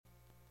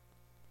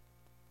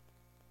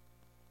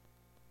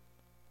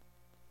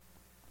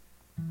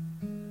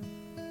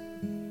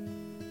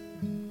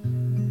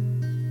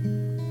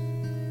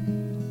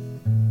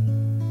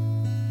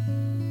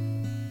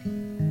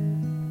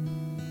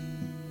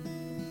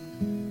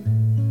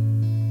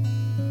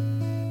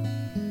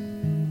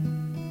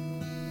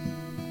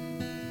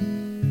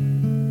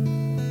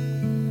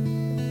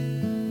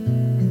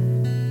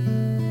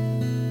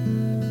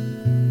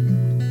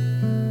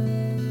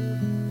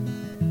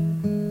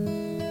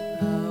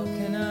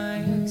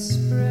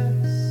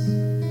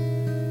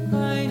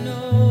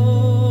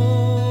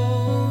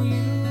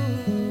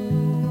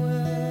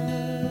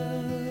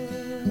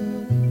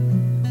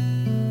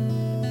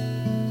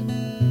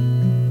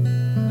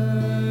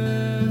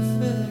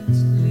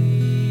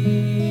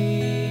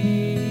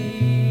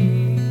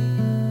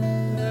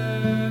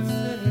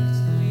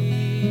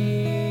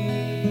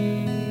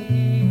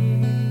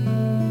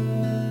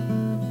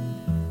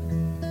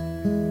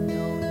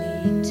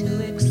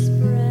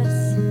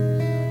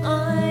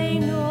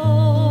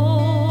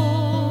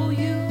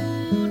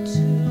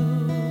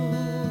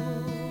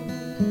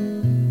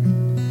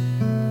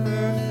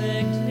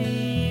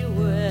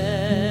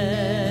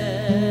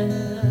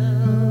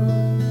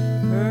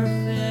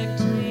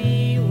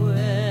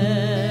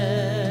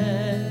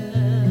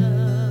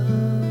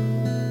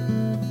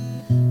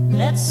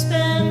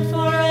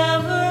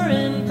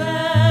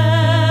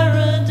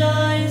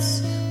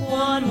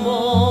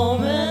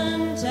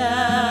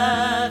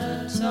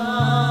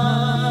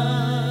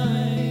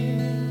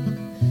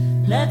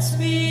Let's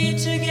be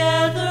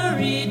together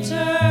eternally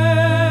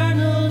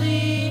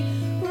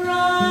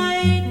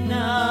right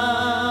now.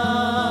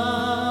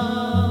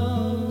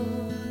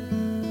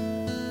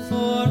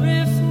 For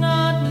if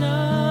not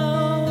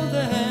now,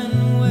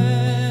 then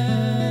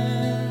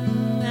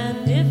when?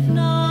 And if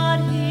not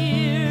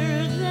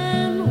here,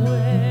 then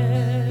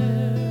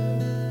where?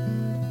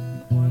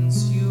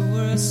 Once you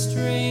were a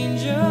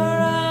stranger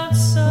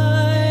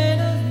outside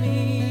of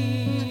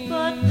me,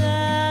 but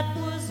that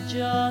was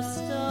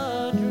just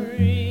a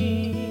dream.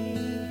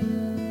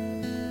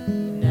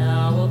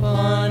 Now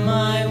upon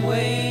my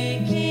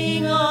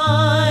waking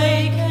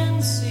I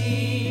can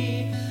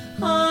see,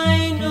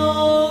 I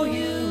know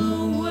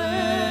you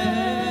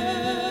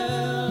well,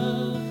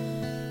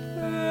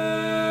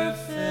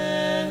 perfectly.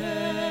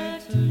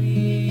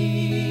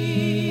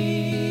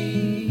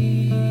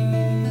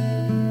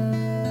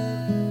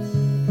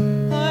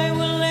 I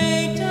will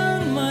lay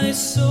down my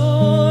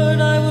sword,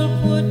 I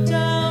will put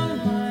down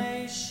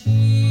my shield,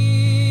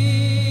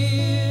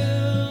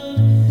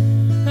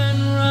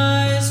 and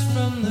rise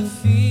from the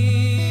field.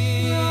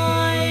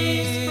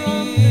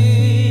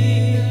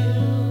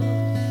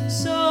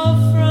 So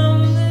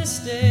from this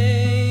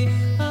day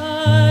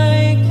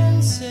I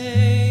can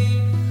say,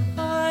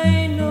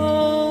 I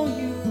know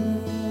you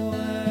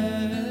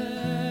well,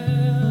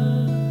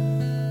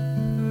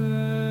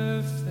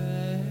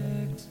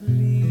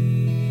 perfectly.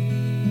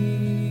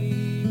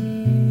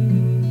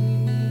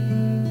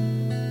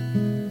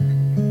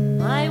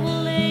 I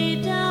will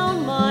lay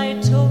down my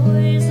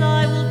toys,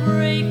 I will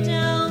break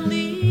down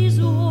these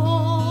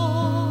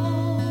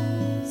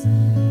walls.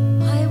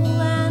 I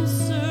will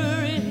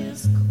answer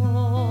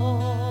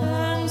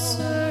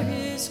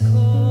his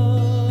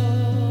call,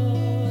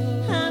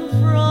 and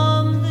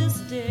from this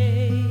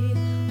day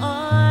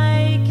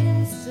I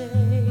can say,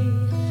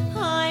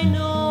 I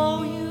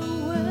know you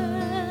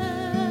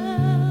well,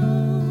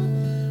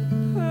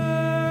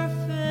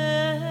 perfectly.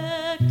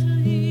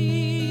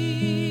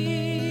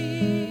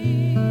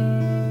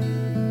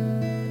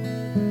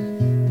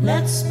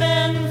 Let's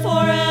spend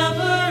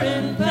forever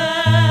in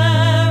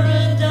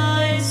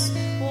paradise,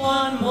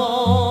 one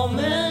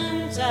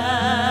moment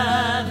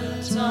at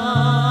a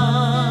time.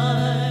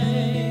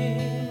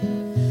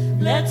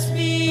 Let's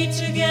be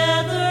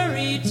together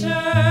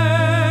eternally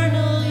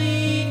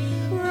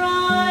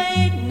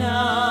right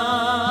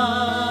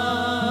now.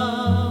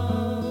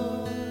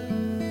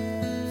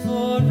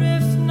 For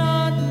if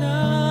not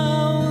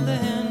now,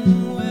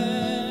 then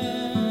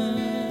when?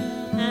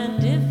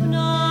 And if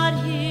not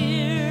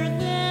here,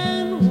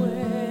 then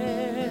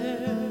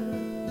where?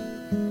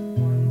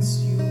 Once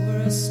you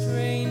were a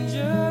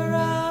stranger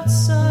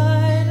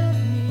outside of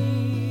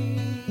me,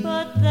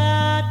 but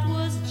that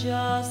was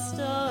just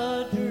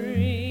a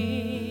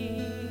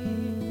dream.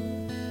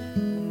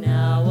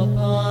 Now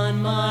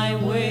upon my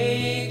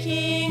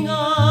waking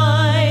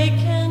I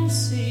can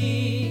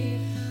see,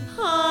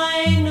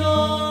 I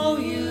know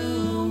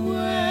you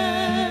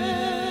well,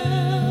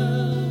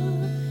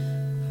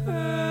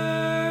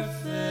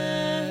 perfectly.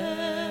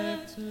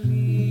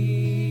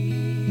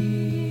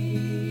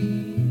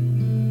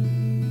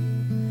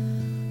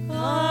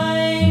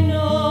 I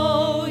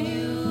know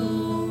you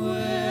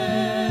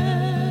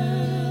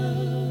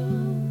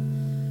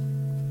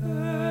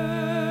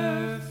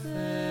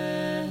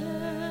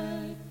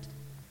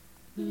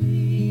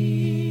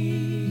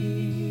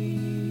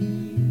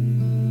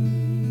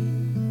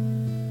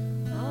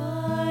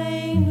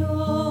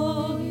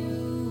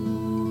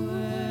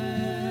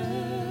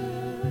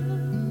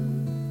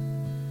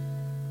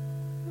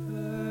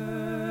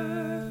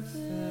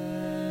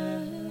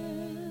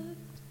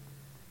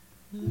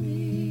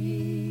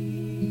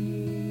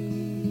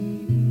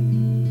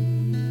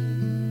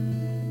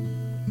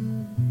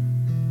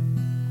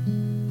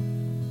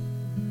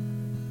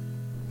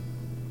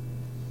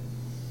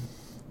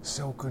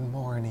So good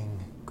morning.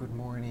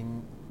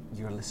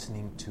 You're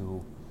listening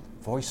to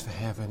Voice for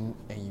Heaven,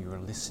 and you're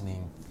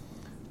listening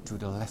to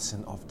the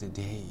lesson of the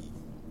day.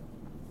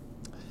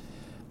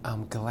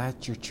 I'm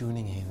glad you're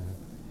tuning in.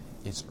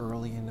 It's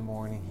early in the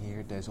morning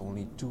here. There's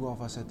only 2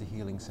 of us at the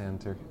Healing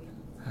Center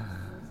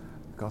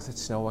because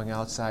it's snowing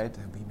outside,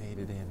 and we made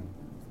it in.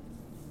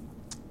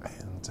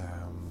 And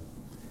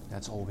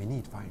that's all we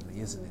need finally,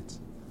 isn't it?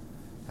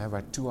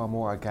 Where 2 or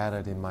more are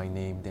gathered in my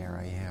name, there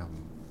I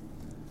am.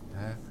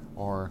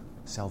 Or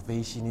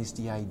salvation is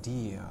the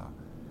idea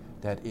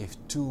that if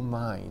 2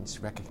 minds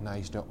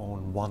recognize their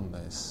own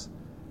oneness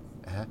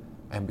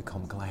and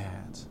become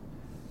glad.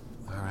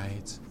 All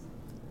right?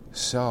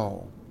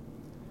 So,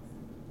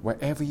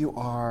 wherever you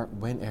are,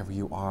 whenever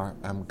you are,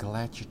 I'm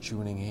glad you're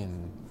tuning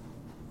in.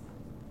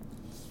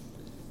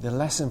 The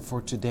lesson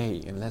for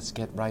today, and let's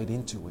get right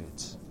into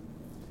it,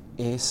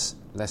 is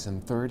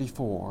lesson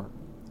 34.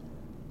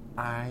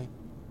 I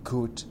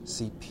could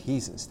see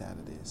peace instead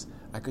of this.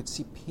 I could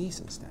see peace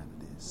instead of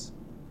this.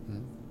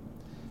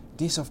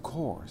 This, of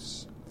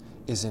course,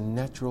 is a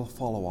natural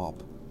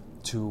follow-up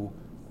to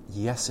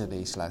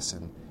yesterday's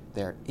lesson.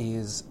 There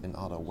is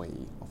another way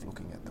of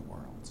looking at the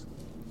world.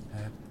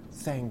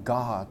 thank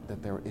God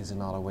that there is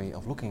another way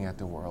of looking at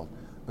the world,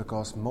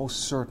 because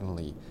most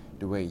certainly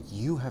the way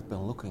you have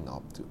been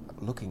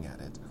looking at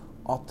it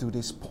up to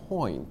this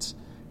point,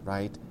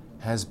 right,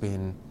 has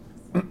been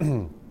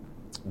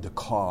the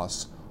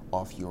cause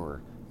of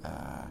your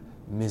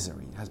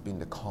misery, has been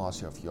the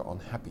cause of your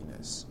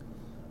unhappiness.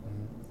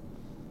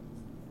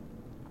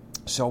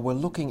 So we're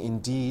looking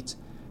indeed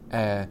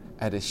at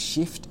a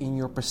shift in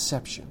your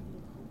perception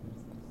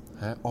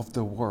of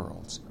the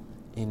world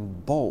in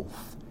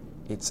both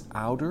its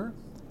outer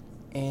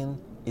and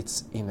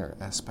its inner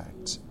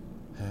aspect.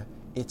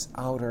 Its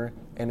outer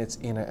and its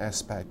inner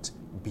aspect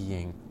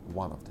being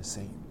one of the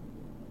same,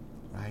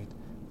 right?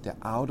 The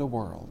outer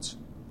world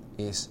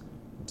is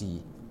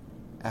the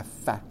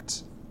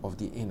effect of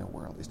the inner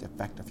world, is the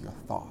effect of your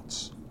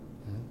thoughts.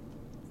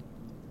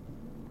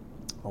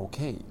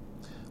 Okay,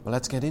 well,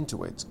 let's get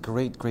into it.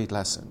 Great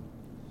lesson.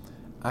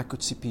 I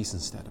could see peace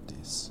instead of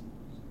this.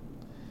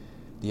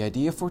 The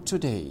idea for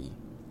today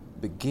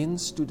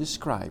begins to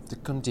describe the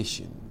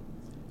condition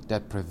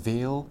that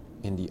prevail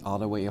in the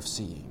other way of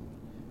seeing,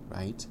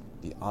 right?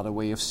 The other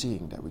way of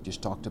seeing that we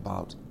just talked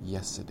about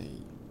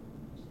yesterday,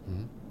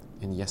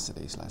 in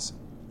yesterday's lesson.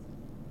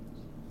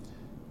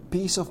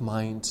 Peace of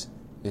mind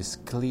is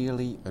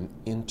clearly an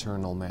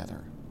internal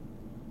matter.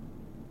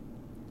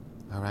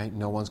 All right,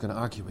 no one's going to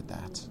argue with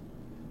that.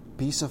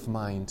 Peace of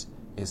mind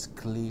is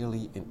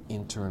clearly an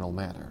internal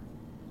matter.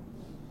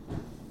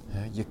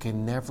 You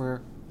can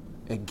never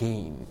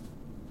gain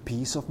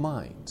peace of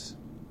mind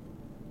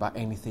by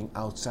anything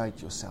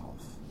outside yourself.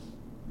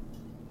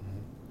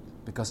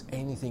 Because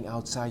anything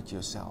outside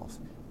yourself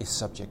is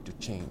subject to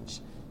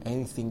change.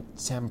 Anything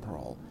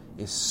temporal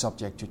is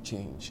subject to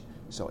change.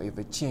 So if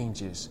it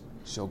changes,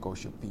 so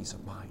goes your peace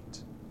of mind.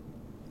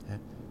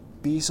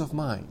 Peace of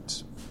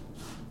mind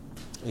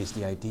is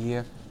the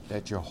idea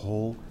that you're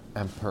whole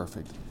and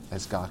perfect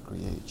as God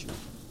created you.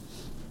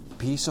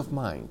 Peace of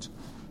mind,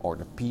 or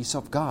the peace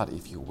of God,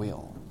 if you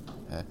will,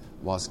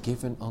 was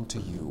given unto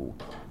you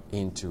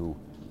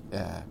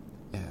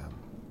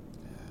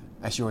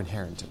as your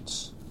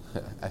inheritance.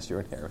 As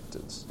your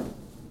inheritance.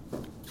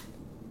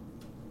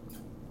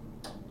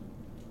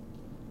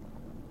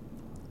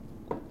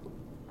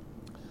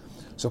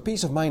 So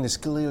peace of mind is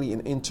clearly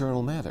an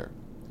internal matter.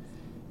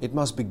 It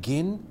must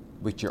begin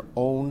with your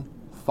own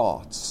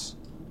thoughts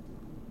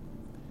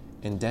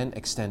and then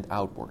extend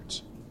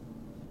outwards.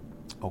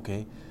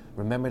 Okay?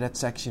 Remember that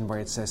section where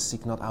it says,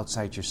 seek not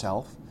outside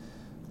yourself?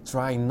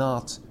 Try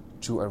not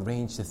to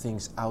arrange the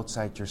things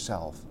outside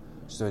yourself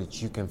so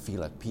that you can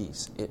feel at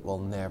peace. It will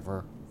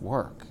never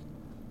work.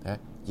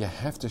 You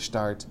have to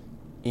start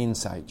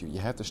inside you. You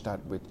have to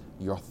start with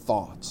your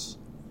thoughts.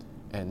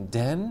 And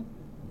then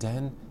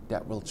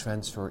that will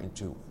transfer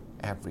into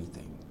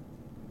everything.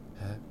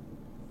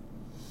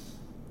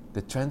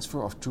 The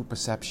transfer of true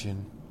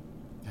perception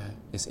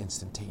is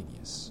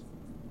instantaneous.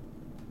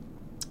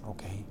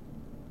 Okay?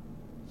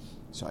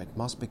 So it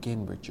must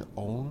begin with your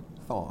own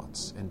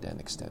thoughts and then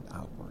extend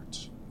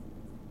outwards.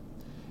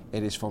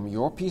 It is from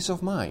your peace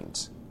of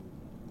mind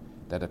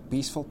that a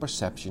peaceful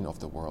perception of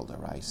the world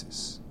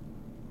arises.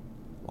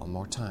 One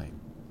more time.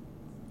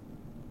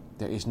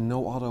 There is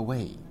no other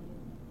way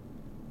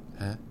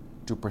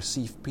to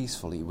perceive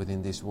peacefully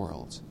within this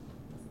world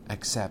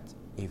except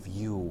if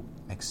you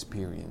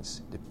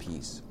experience the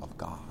peace of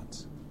God.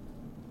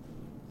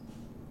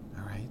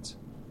 All right?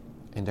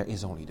 And there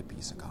is only the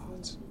peace of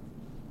God.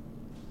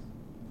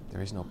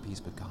 There is no peace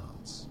but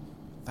God's.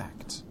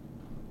 Fact.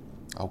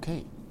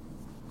 Okay.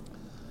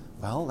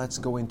 Well, let's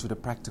go into the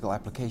practical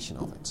application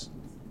of it.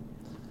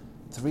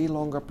 3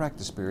 longer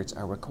practice periods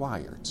are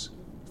required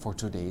for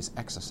today's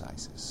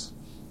exercises.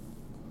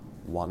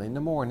 1 in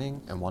the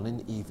morning and 1 in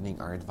the evening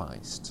are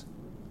advised,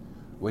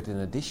 with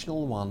an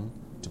additional one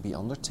to be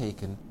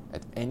undertaken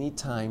at any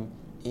time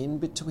in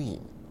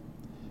between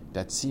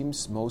that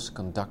seems most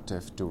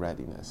conducive to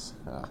readiness.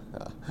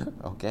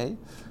 Okay?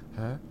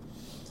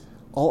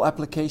 All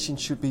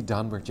applications should be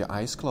done with your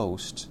eyes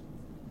closed,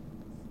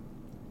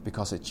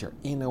 because it's your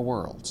inner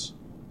world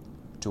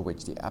to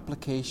which the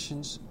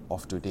applications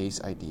of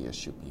today's ideas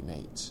should be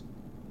made.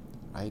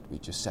 Right? We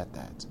just said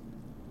that.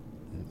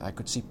 I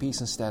could see peace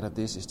instead of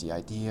this is the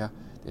idea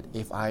that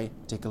if I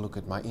take a look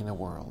at my inner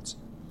world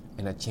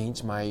and I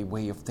change my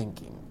way of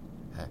thinking,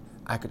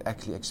 I could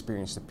actually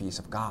experience the peace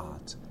of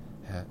God,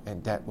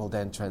 and that will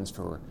then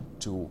transfer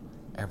to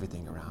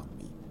everything around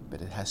me.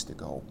 But it has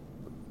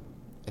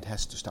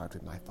to start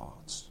with my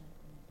thoughts.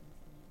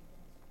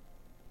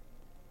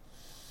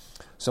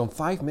 Some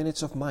 5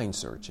 minutes of mind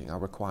searching are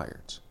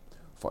required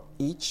for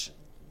each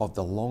of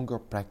the longer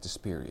practice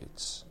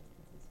periods.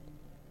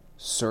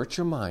 Search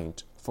your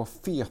mind for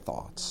fear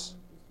thoughts,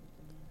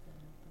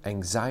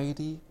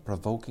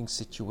 anxiety-provoking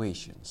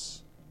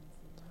situations,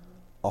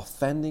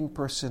 offending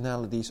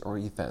personalities or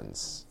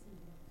events,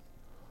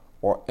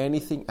 or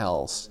anything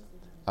else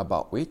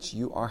about which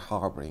you are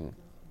harboring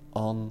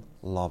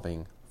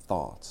unloving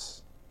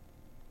thoughts.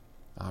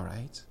 All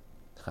right?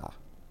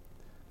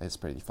 It's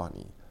pretty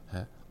funny.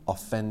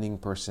 Offending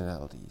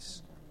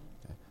personalities.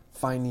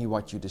 finally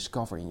what you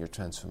discover in your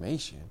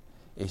transformation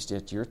is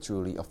that you're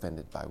truly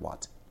offended by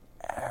what?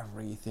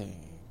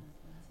 Everything.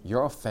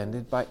 You're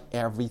offended by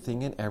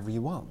everything and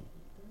everyone.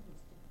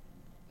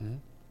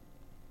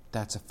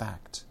 That's a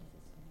fact.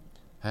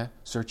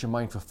 Search your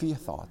mind for fear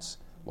thoughts.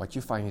 What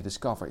you finally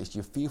discover is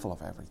you're fearful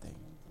of everything.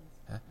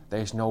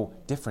 There's no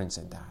difference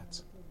in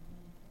that.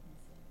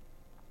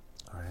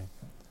 All right?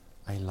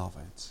 I love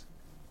it.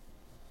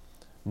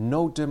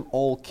 Note them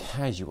all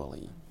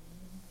casually.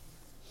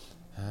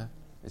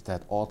 Is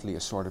that oddly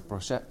assorted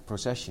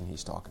procession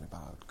he's talking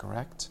about,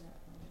 correct?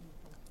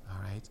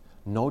 All right.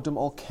 Note them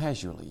all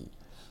casually,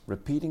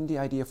 repeating the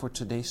idea for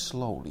today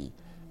slowly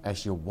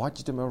as you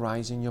watch them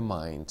arise in your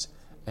mind,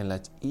 and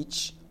let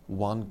each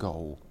one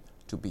go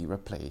to be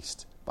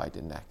replaced by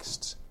the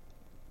next.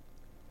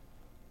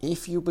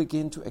 If you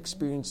begin to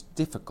experience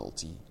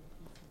difficulty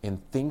in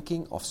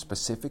thinking of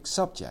specific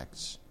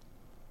subjects,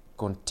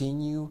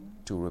 continue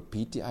to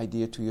repeat the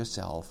idea to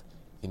yourself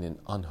in an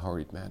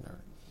unhurried manner,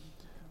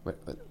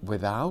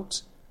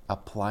 without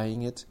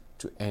applying it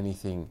to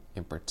anything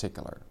in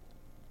particular.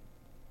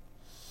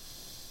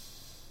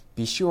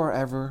 Be sure,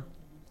 however,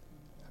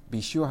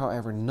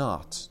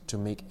 not to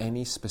make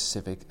any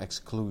specific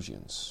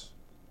exclusions.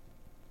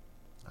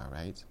 All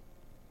right?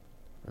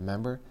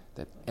 Remember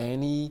that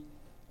any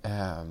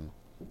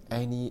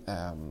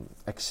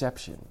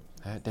exception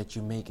that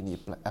you make in the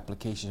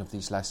application of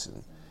this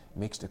lesson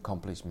makes the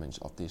accomplishments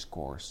of this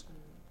course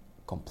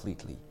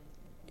completely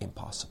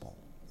impossible.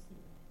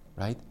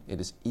 Right? It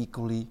is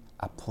equally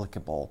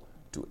applicable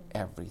to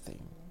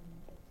everything.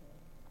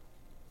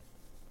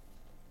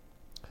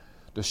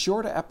 The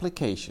shorter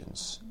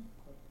applications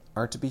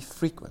are to be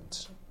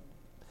frequent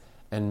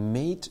and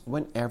made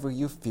whenever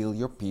you feel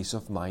your peace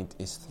of mind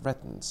is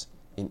threatened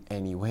in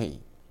any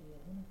way.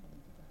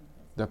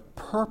 The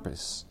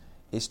purpose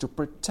is to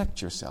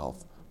protect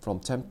yourself from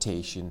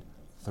temptation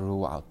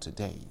throughout the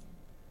day.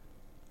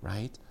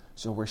 Right?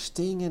 So we're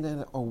staying in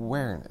an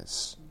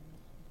awareness.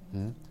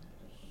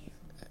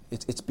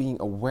 It's being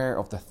aware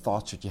of the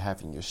thoughts that you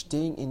have, and you're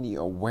staying in the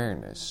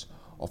awareness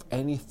of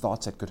any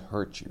thoughts that could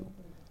hurt you.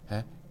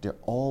 They're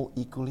all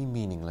equally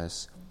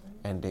meaningless,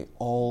 and they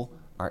all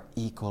are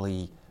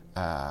equally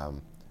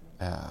can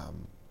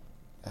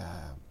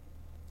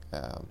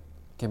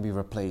be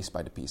replaced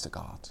by the peace of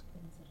God.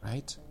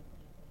 Right?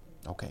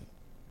 Okay.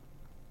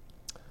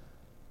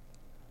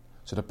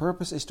 So the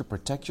purpose is to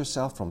protect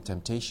yourself from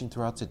temptation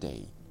throughout the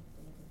day.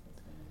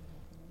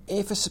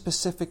 If a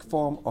specific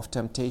form of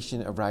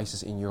temptation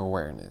arises in your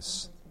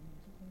awareness,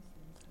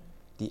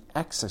 the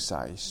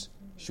exercise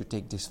should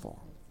take this form.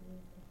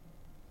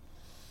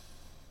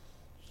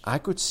 I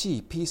could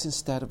see peace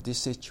instead of this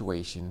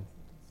situation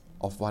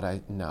of what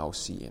I now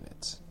see in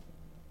it.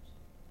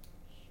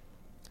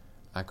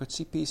 I could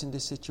see peace in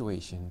this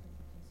situation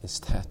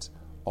instead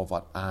of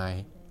what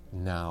I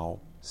now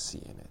see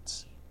in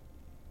it.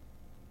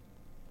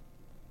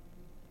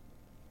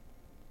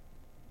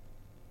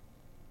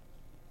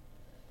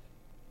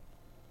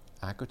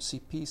 I could see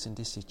peace in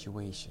this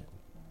situation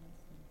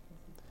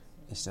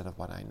instead of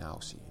what I now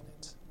see in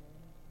it.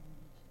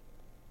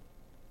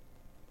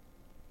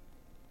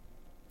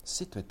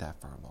 Sit with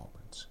that for a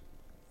moment.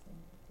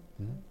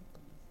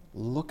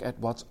 Look at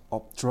what's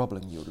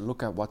troubling you.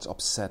 Look at what's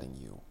upsetting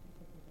you.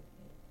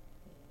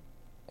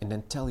 And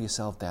then tell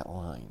yourself that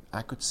line.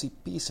 I could see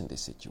peace in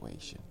this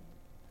situation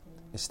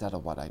instead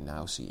of what I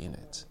now see in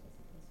it.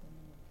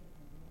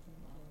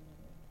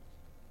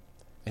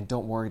 And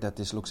don't worry that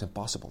this looks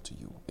impossible to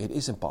you. It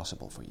is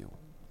impossible for you.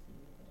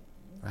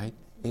 Right?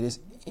 It is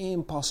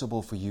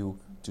impossible for you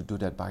to do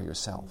that by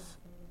yourself.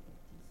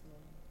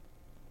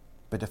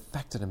 But the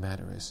fact of the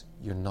matter is,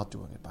 you're not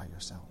doing it by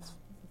yourself.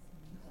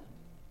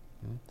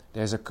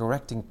 There's a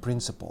correcting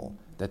principle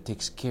that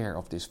takes care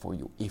of this for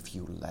you if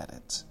you let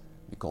it.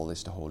 We call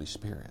this the Holy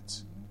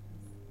Spirit.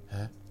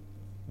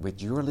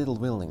 With your little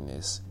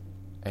willingness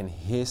and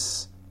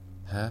His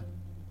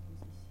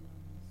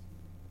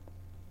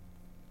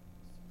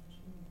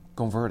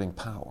converting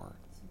power,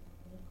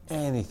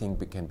 anything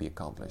can be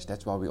accomplished.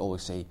 That's why we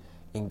always say,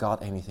 in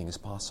God anything is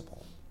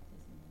possible.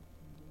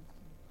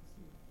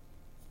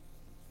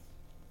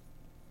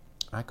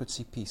 I could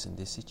see peace in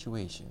this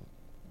situation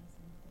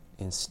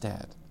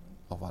instead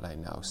of what I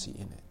now see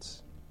in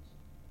it.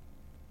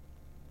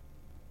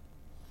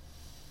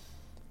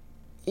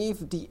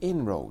 If the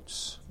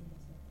inroads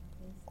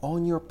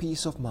on your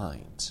peace of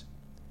mind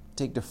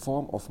take the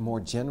form of more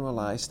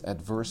generalized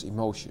adverse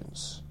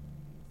emotions,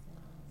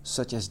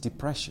 such as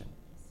depression,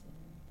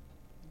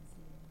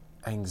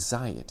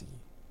 anxiety,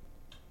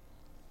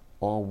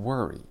 or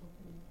worry,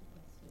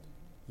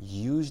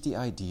 use the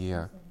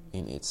idea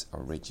in its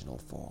original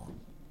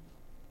form.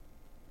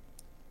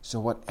 So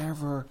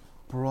whatever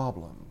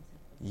problem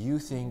you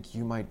think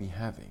you might be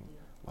having,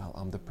 well,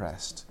 I'm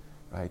depressed,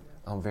 right?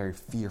 I'm very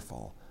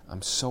fearful.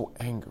 I'm so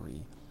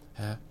angry.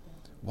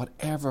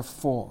 Whatever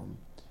form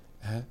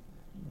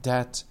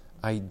that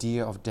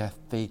idea of death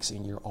takes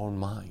in your own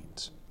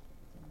mind.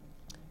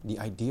 The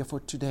idea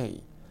for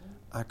today,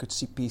 I could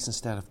see peace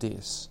instead of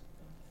this.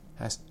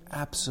 has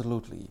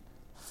absolutely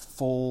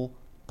full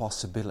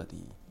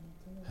possibility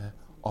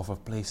of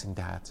replacing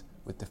that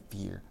with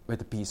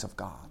the peace of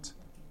God.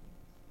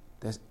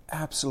 There's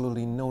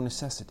absolutely no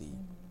necessity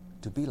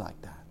to be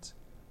like that.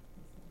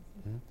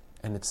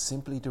 And it's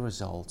simply the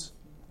result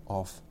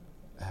of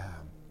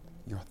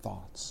your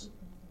thoughts.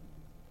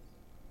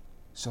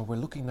 So we're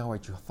looking now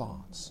at your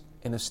thoughts.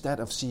 And instead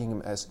of seeing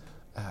them as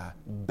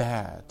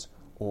bad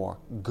or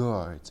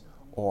good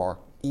or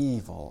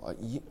evil,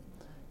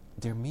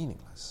 they're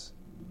meaningless.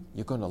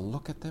 You're going to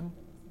look at them.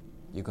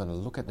 You're going to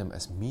look at them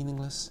as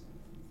meaningless,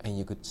 and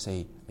you're going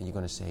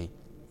to say,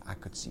 I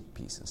could see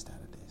peace instead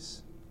of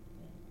this.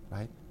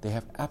 Right? They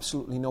have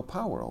absolutely no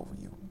power over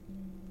you.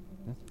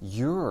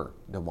 You're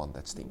the one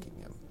that's thinking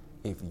them.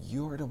 If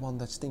you're the one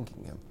that's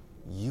thinking them,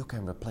 you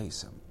can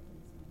replace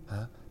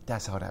them.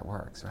 That's how that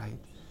works, right?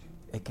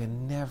 It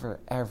can never,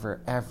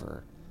 ever,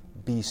 ever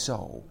be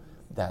so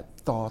that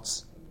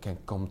thoughts can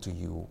come to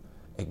you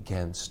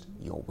against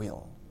your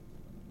will.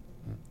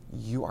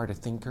 You are the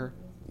thinker,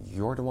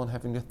 you're the one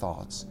having the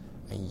thoughts,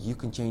 and you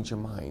can change your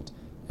mind,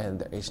 and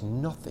there is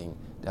nothing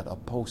that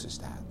opposes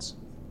that.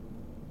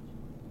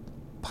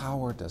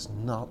 Power does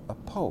not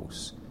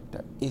oppose.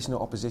 There is no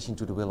opposition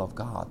to the will of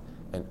God,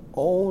 and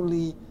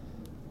only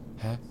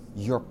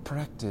your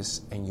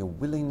practice and your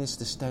willingness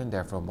to stand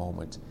there for a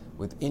moment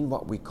within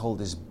what we call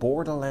this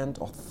borderland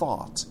of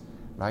thought,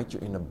 right?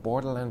 You're in a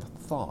borderland of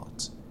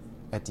thought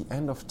at the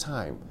end of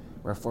time,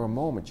 where for a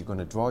moment you're going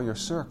to draw your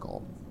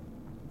circle,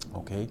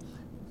 okay?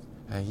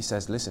 And he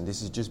says, listen,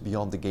 this is just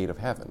beyond the gate of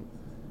heaven,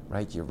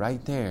 right? You're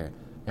right there,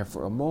 and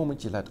for a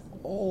moment you let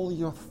all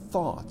your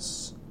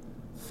thoughts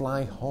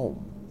fly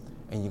home,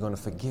 and you're going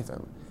to forgive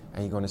him,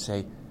 and you're going to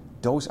say,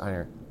 those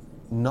are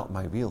not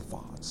my real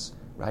thoughts,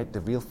 right?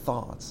 The real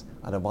thoughts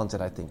are the ones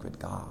that I think with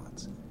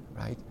God,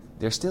 right?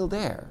 They're still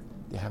there.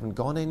 They haven't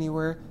gone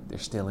anywhere. They're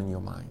still in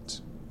your mind.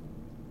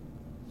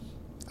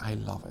 I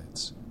love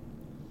it.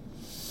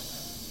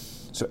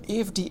 So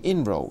if the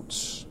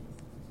inroads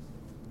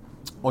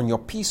on your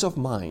peace of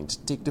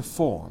mind take the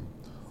form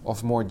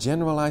of more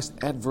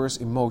generalized adverse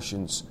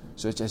emotions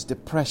such as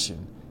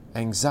depression,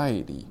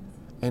 anxiety,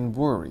 and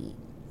worry,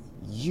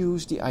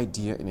 use the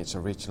idea in its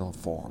original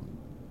form.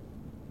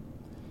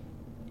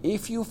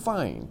 If you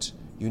find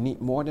you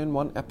need more than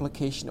one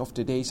application of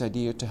today's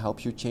idea to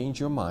help you change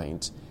your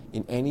mind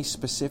in any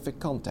specific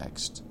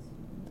context,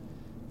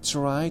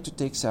 try to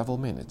take several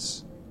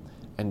minutes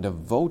and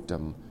devote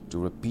them to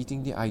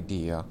repeating the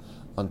idea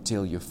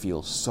until you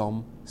feel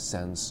some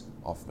sense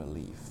of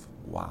relief.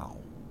 Wow.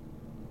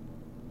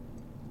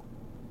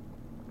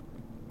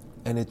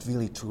 And it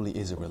really truly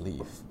is a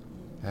relief.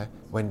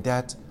 When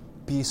that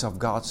peace of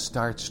God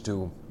starts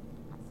to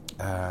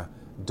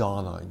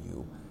dawn on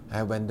you,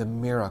 when the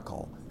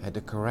miracle,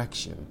 the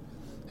correction,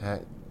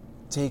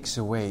 takes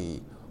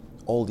away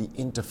all the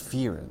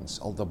interference,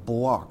 all the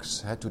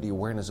blocks to the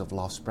awareness of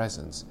love's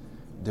presence,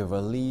 the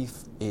relief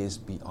is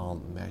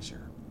beyond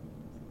measure.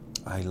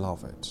 I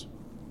love it.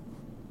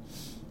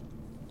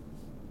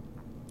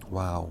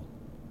 Wow.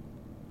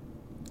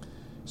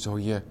 So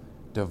you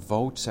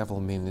devote several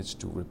minutes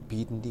to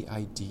repeating the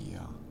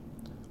idea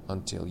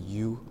until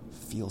you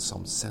feel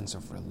some sense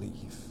of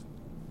relief.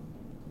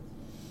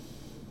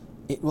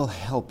 It will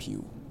help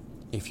you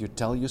if you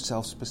tell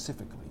yourself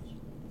specifically,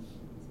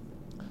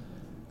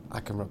 I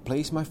can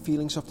replace my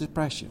feelings of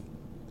depression,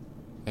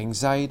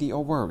 anxiety,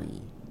 or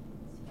worry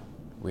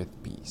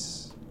with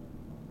peace.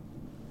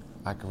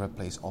 I can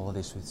replace all of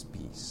this with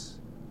peace.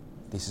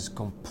 This is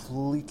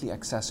completely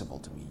accessible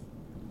to me.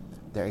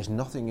 There is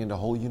nothing in the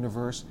whole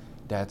universe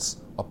that's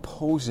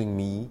opposing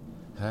me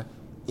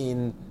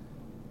in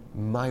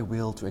my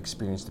will to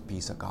experience the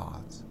peace of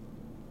God.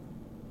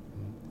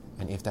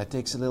 And if that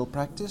takes a little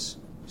practice,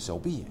 so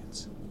be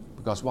it.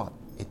 Because what?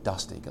 It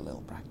does take a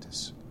little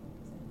practice.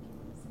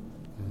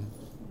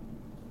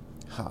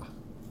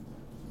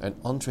 An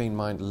untrained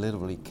mind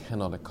literally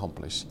cannot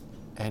accomplish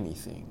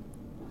anything.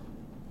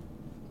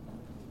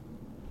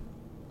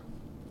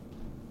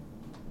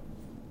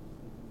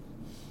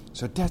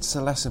 So that's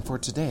the lesson for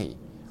today.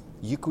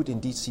 You could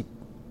indeed see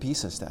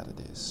peace instead of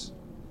this.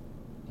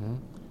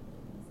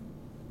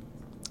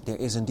 There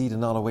is indeed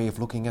another way of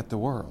looking at the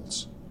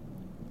world.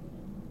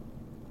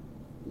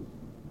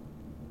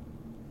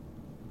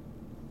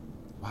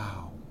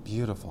 Wow,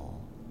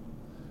 beautiful.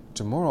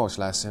 Tomorrow's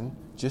lesson,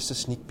 just a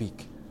sneak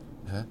peek.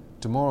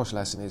 Tomorrow's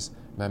lesson is,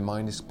 my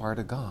mind is part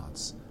of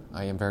God's.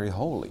 I am very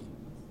holy.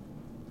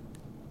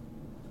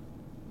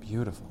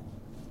 Beautiful.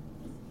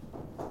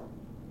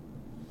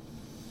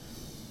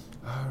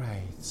 All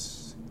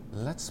right,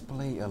 let's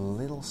play a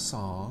little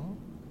song.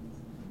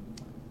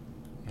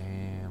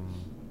 And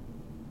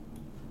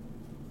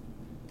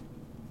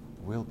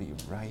we'll be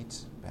right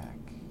back.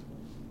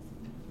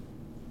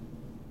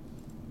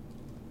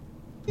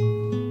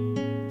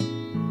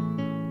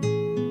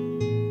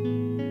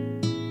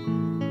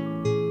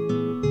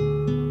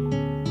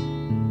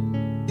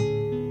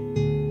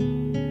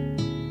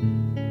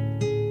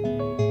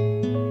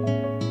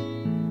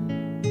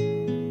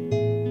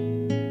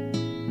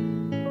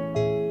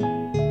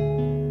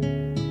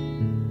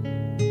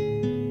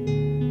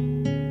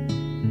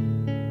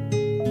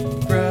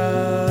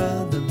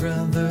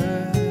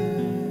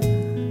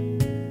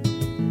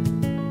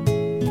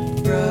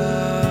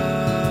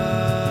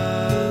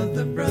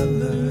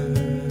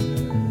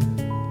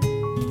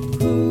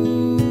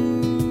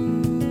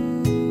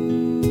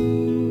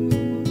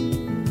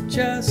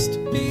 just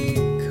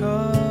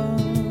because.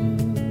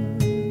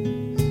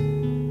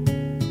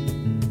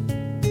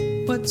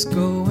 What's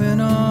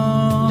going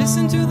on?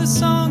 Listen to the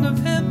song of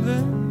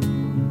heaven.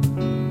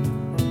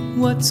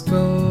 What's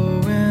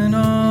going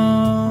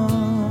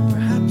on?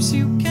 Perhaps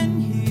you can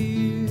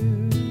hear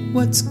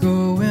what's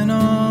going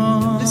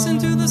on. Listen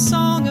to the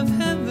song of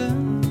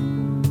heaven.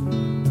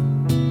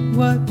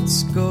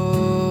 What's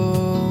going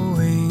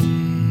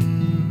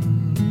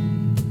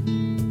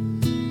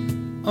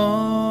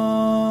on?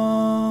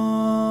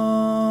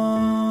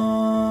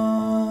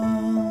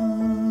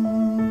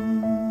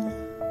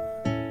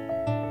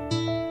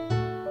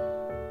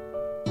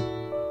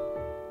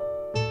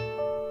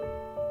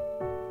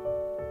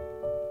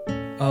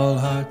 All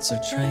hearts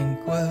are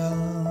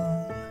tranquil,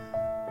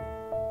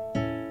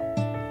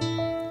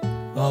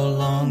 all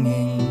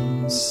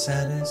longings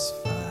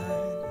satisfied.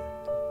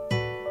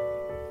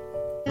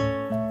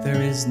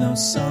 There is no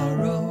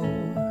sorrow,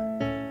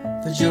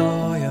 the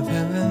joy of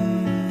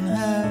heaven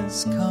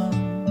has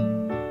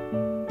come.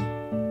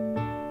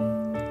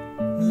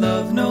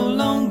 Love no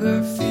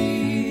longer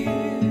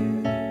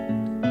feared,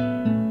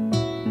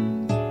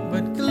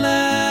 but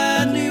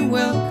gladly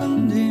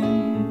welcomed in.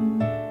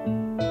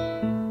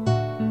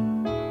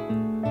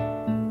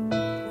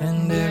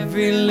 And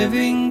every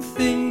living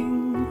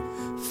thing,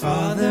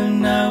 Father,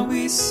 now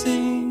we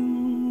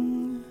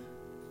sing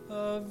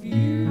of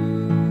you.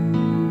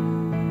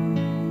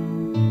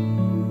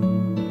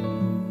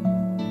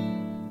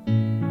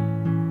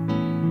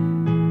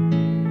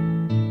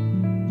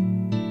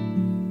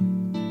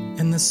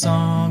 And the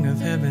song of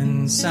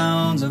heaven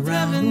sounds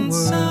around the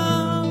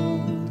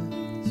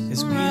world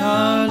as we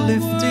are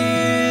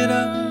lifted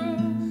up,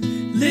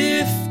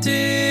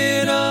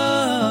 lifted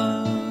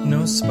up.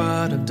 No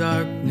spot of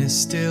darkness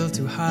still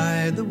to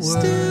hide the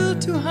world, still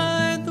to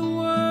hide the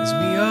world. As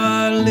we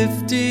are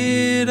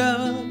lifted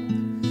up,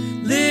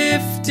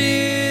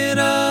 lifted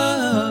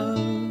up.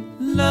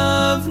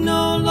 Love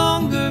no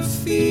longer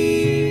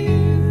fear,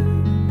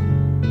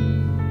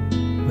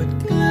 but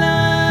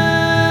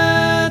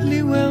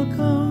gladly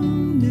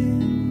welcomed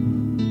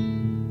in.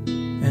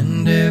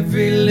 And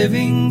every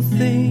living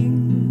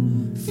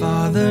thing,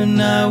 Father,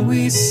 now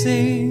we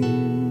sing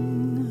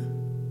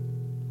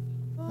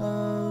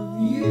of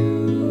you.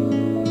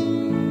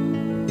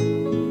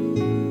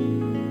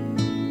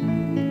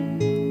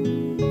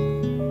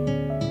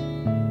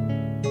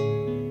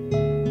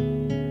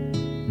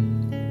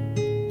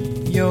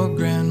 Your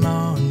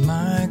grandma and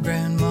my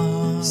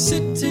grandma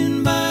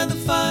sitting by the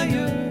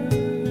fire.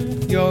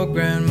 Your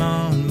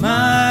grandma and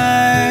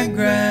my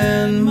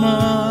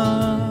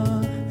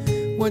grandma.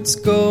 What's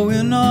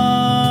going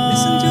on?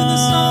 Listen to the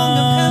song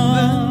of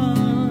heaven.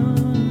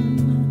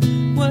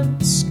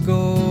 What's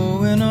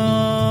going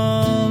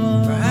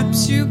on?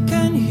 Perhaps you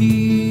can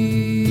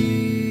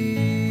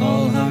hear.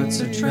 All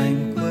hearts are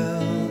tranquil,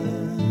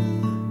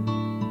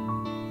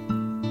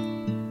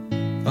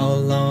 all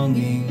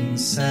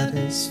longings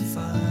satisfied.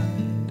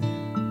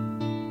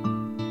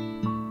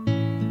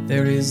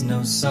 There is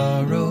no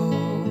sorrow,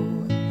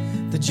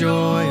 the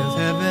joy of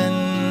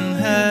heaven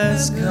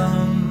has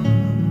come.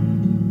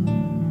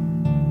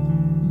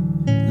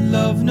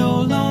 Love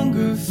no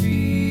longer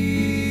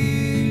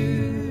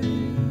feared,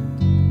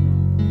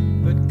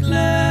 but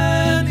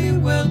gladly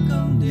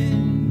welcomed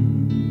in.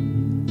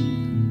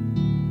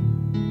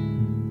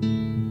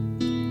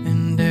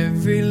 And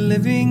every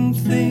living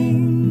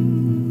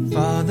thing,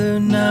 Father,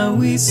 now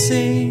we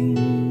sing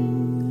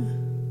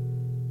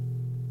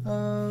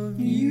of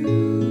you.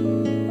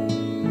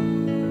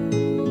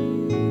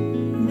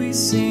 We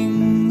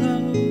sing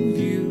of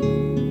you.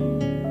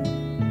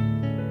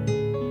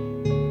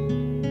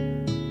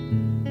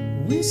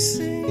 We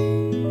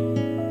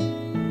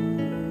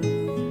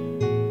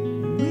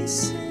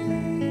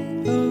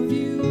sing of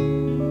you.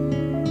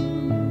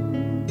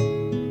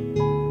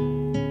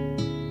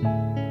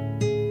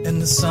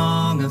 And the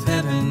song of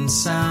heaven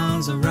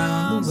sounds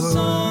around the world.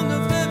 Song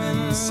of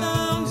heaven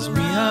sounds as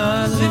we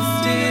are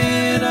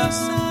lifted up,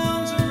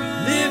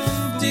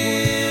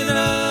 lifted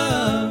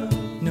up.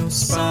 No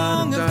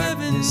spot of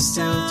darkness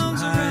still to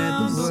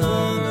hide the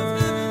world.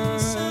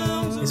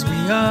 As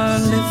we are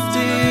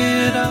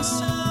lifted up,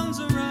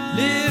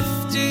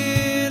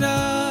 lifted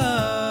up.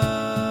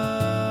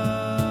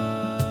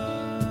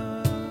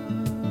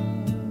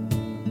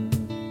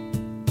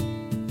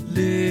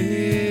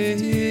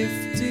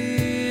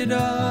 Lifted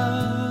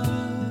up,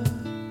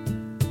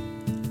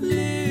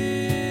 lifted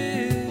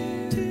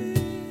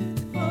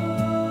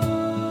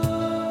up.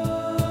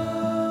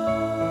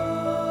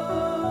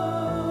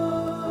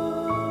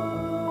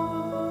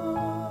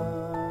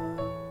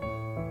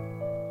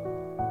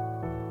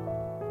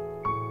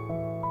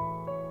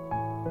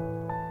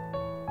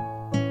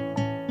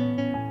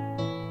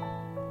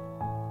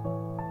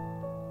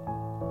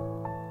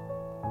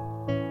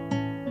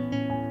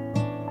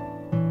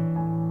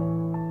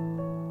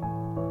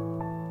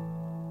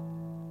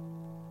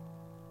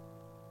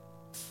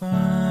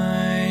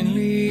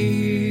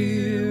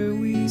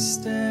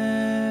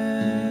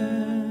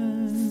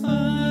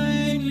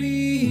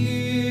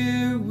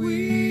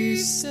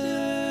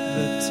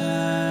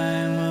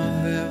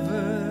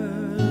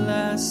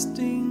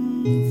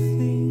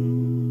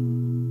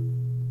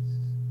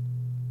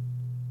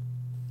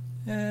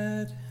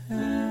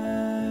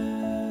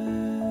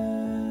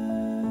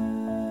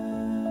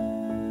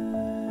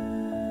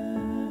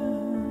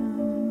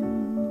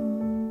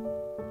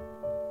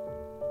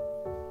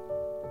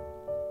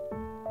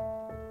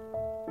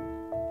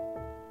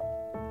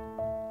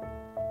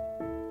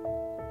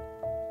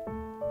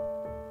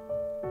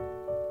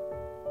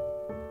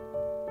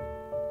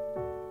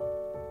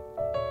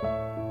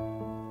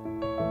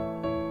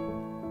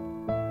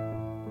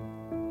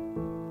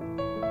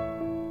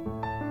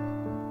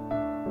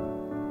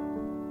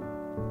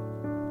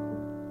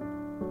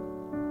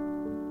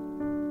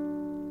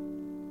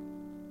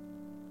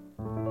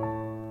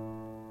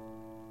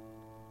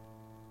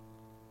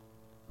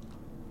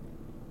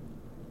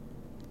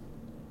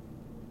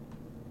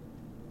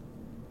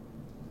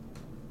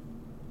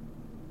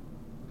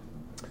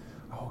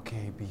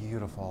 Okay,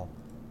 beautiful.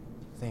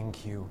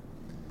 Thank you.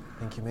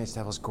 Thank you, Mitch.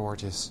 That was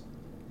gorgeous.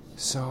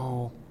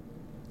 So,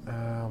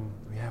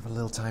 we have a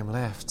little time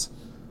left.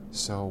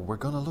 So, we're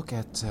going to look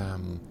at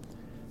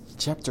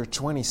chapter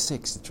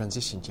 26, the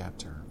transition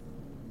chapter,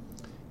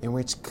 in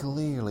which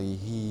clearly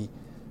he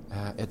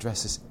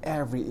addresses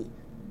every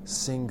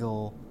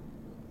single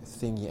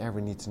thing you ever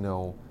need to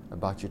know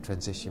about your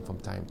transition from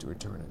time to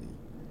eternity,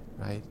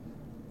 right?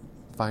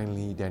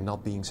 Finally, there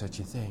not being such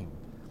a thing.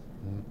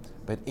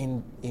 But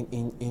in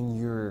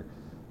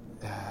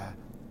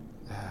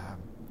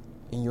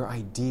your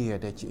idea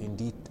that you're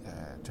indeed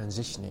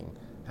transitioning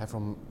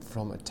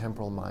from a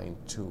temporal mind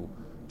to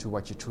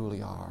what you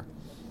truly are,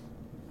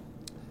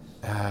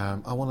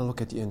 I want to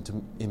look at the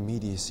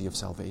immediacy of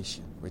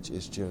salvation, which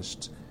is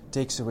just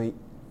takes away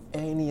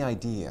any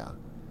idea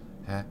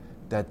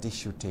that this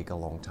should take a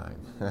long time.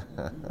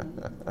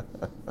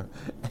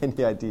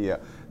 Any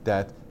idea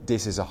that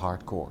this is a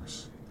hard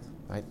course,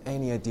 right?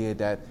 Any idea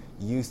that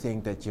you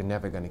think that you're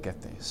never going to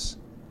get this,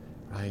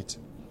 right?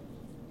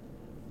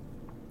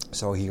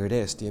 So here it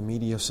is, the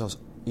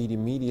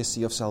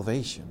immediacy of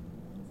salvation.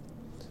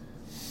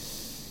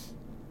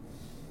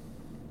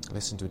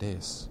 Listen to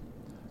this.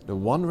 The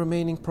one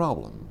remaining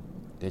problem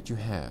that you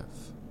have.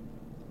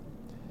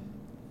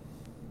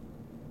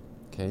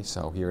 Okay,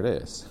 so here it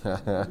is.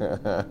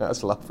 I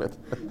love it.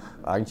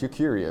 Aren't you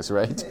curious,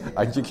 right?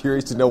 Aren't you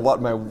curious to know what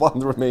my one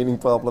remaining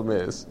problem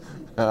is?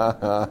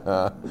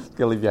 Gonna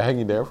leave you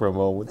hanging there for a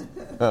moment.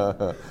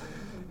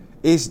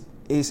 Is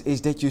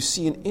that you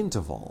see an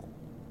interval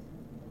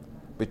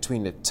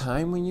between the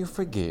time when you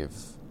forgive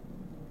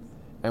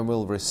and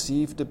will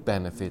receive the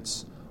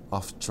benefits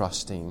of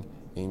trusting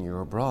in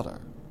your brother.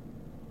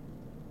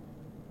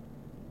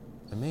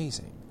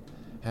 Amazing.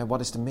 And what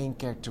is the main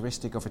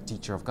characteristic of a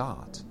teacher of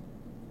God?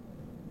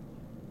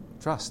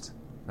 Trust,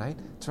 right?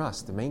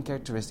 Trust. The main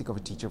characteristic of a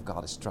teacher of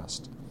God is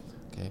trust.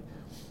 Okay.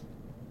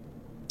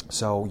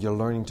 So you're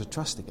learning to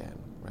trust again,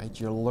 right?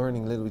 You're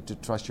learning literally to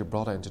trust your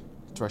brother and to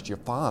trust your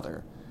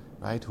father,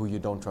 right? Who you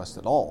don't trust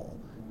at all,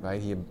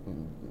 right? He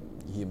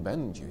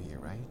abandoned you here,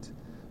 right?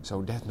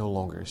 So that no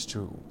longer is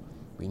true.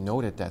 We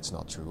know that that's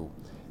not true,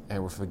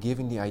 and we're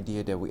forgiving the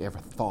idea that we ever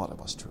thought it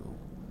was true.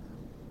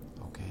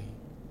 Okay.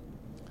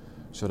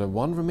 So the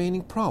one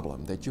remaining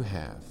problem that you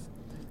have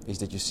is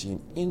that you see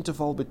an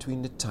interval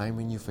between the time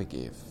when you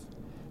forgive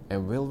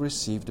and will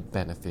receive the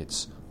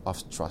benefits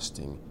of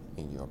trusting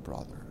in your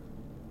brother.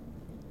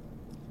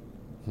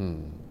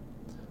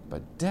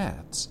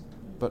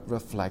 But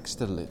reflects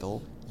the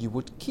little you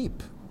would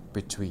keep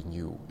between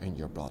you and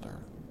your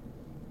brother.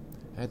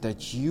 And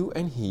that you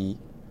and he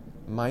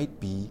might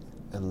be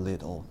a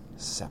little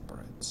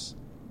separate.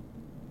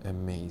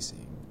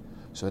 Amazing.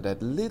 So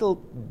that little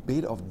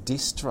bit of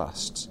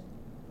distrust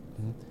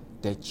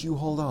that you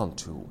hold on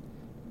to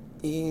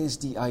is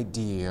the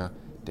idea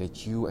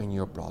that you and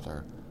your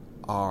brother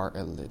are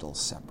a little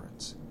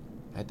separate.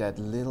 And that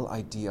little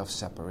idea of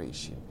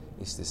separation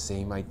is the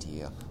same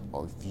idea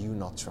of you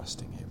not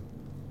trusting him.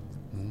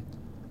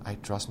 I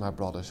trust my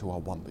brothers who are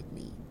one with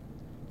me.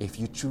 If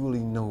you truly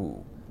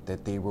know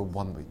that they were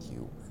one with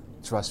you,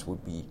 trust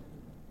would be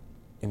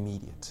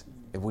immediate.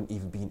 It wouldn't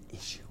even be an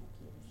issue.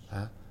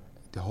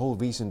 The whole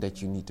reason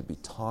that you need to be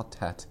taught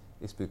that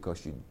is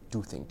because you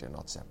do think they're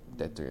not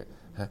that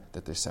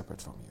they're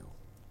separate from you.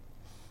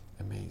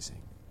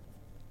 Amazing.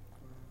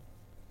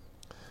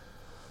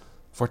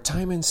 For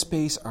time and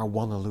space are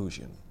one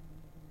illusion.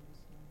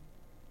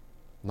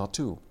 Not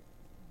two,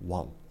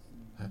 one.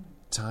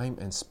 Time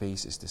and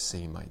space is the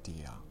same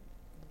idea,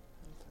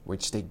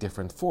 which take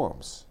different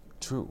forms.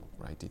 True,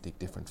 right? They take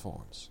different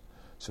forms.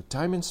 So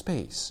time and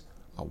space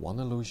are one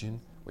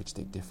illusion, which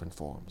take different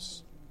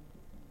forms.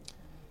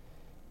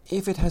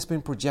 If it has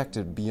been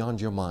projected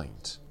beyond your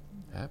mind,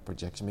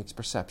 projection makes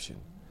perception,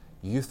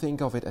 you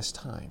think of it as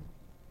time.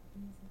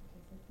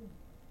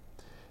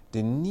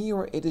 The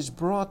nearer it is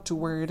brought to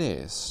where it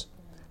is,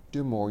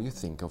 the more you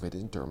think of it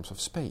in terms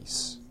of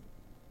space.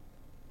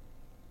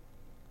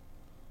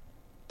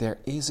 There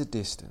is a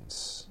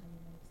distance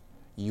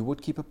you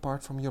would keep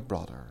apart from your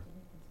brother.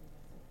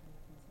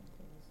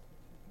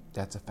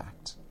 That's a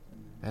fact.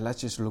 And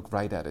let's just look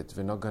right at it.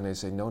 We're not going to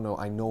say, no,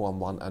 I know I'm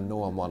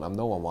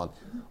one.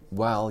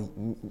 Well,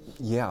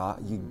 yeah,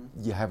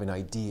 you have an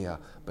idea,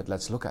 but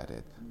let's look at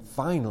it.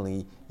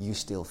 Finally, you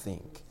still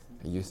think.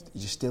 You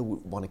still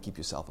want to keep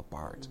yourself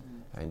apart.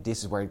 And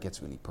this is where it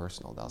gets really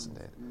personal, doesn't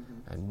it?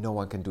 And no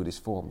one can do this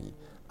for me.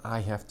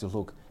 I have to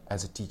look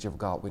as a teacher of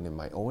God within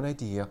my own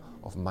idea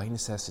of my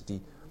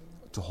necessity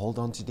to hold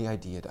on to the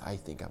idea that I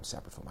think I'm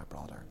separate from my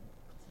brother.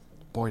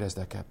 Boy, does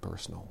that get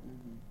personal.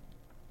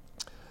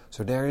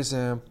 So there is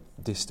a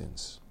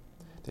distance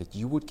that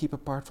you would keep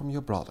apart from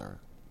your brother,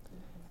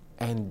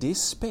 and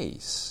this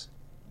space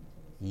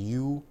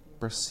you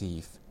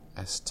perceive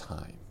as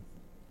time.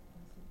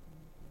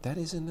 That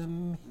is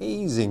an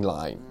amazing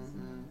line.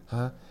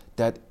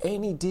 That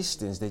any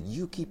distance that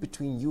you keep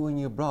between you and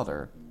your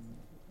brother,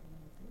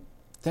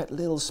 that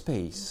little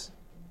space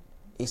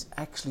is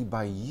actually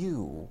by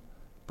you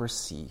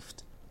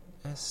perceived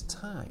as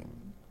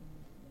time.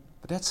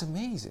 But that's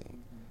amazing,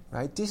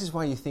 right? This is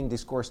why you think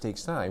this course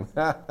takes time.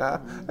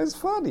 It's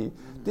funny.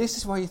 This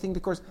is why you think the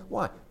course...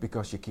 Why?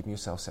 Because you're keeping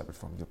yourself separate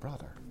from your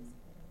brother.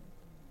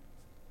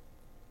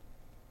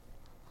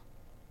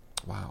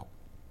 Wow.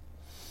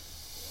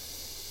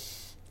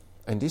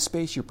 And this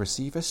space you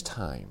perceive as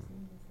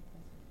time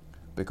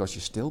because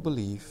you still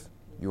believe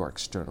you are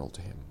external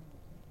to him.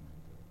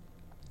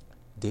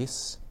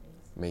 This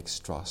makes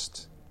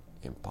trust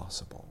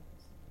impossible.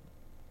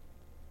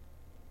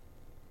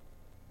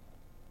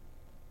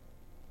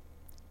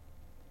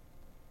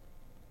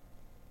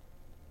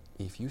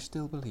 If you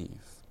still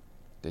believe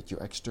that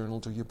you're external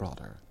to your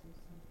brother,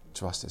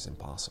 trust is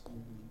impossible.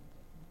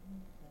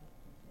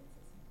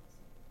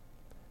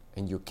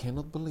 And you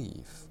cannot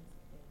believe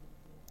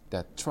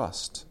that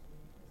trust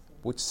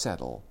would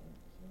settle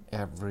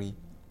every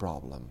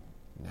problem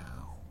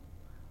now.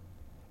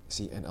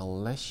 See, and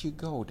unless you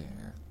go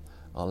there,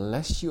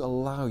 unless you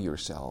allow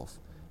yourself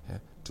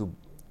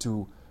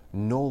to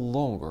no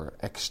longer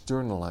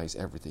externalize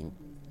everything,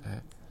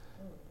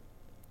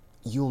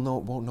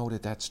 won't know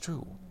that that's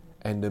true.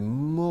 And the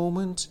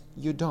moment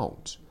you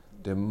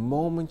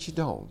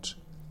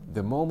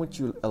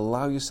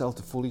allow yourself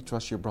to fully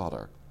trust your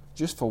brother,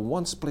 just for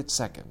one split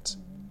second,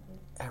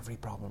 every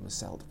problem is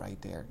settled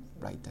right there,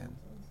 right then,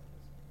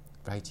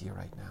 right here,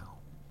 right now.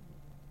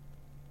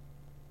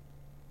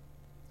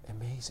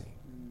 Amazing.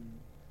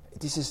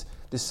 This is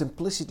the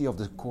simplicity of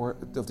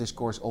this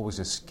course always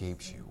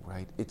escapes you,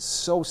 right? It's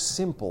so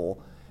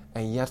simple,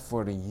 and yet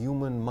for the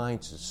human mind,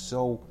 it's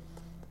so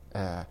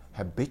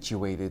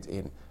habituated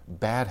in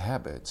bad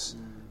habits.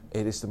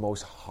 It is the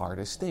most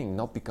hardest thing.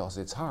 Not because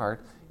it's hard,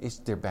 it's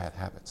their bad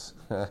habits.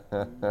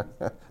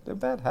 They're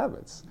bad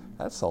habits.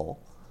 That's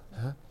all.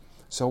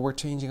 So we're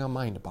changing our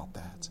mind about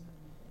that.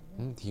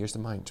 Here's the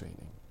mind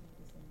training.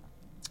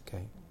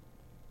 Okay.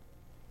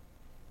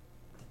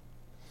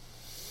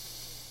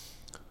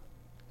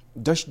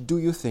 Do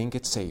you think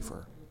it's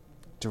safer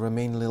to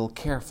remain a little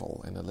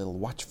careful and a little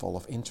watchful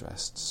of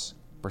interests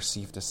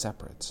perceived as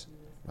separate?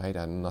 Right?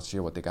 I'm not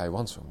sure what the guy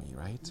wants from me,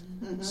 right?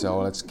 So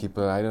let's keep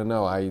I don't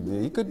know.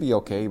 He could be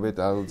okay, but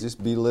I'll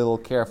just be a little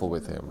careful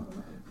with him.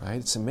 Right?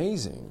 It's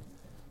amazing.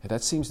 And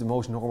that seems the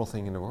most normal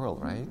thing in the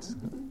world, right?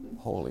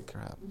 Holy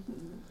crap.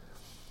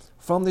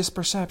 From this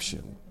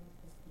perception,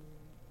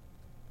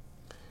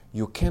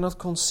 you cannot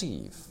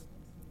conceive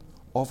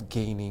of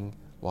gaining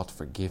what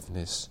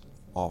forgiveness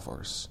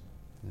offers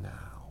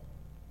now.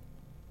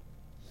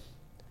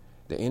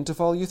 The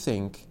interval, you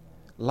think,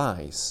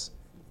 lies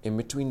in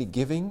between the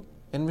giving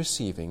and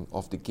receiving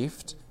of the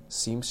gift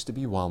seems to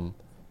be one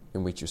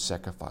in which you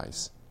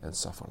sacrifice and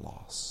suffer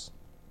loss.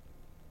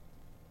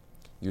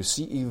 You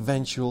see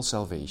eventual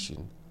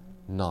salvation,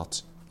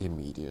 not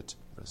immediate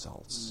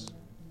results.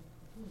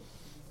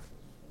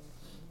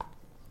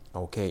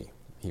 Okay,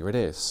 here it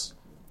is.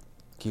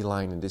 Key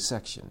line in this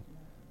section.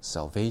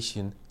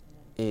 Salvation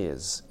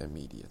is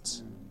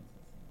immediate.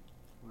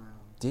 Wow.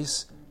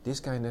 This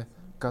kind of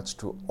cuts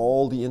through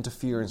all the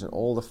interference and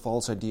all the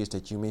false ideas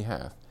that you may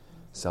have.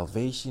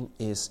 Salvation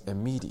is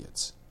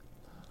immediate.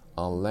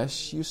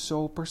 Unless you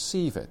so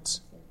perceive it.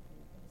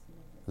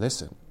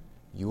 Listen,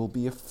 you will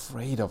be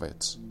afraid of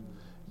it.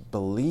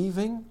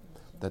 Believing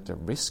that the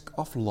risk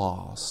of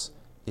loss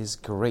is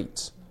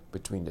great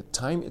between the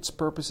time its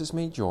purpose is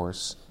made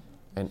yours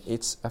and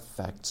its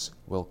effects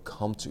will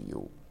come to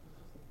you.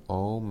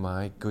 Oh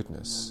my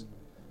goodness.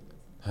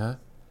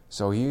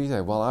 So here you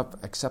say, well,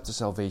 I've accepted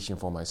salvation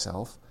for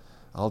myself.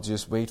 I'll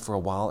just wait for a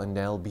while and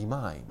they'll be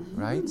mine,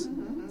 right?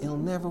 It'll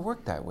never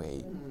work that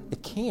way.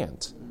 It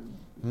can't.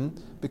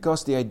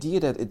 Because the idea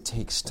that it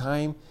takes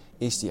time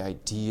is the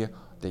idea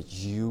that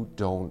you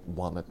don't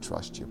want to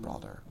trust your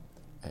brother.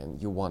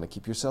 And you want to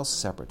keep yourself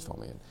separate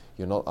from him.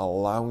 You're not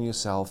allowing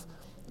yourself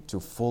to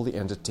fully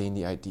entertain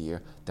the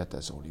idea that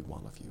there's only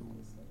one of you.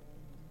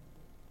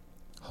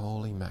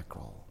 Holy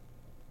mackerel.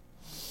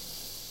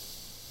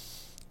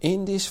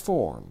 In this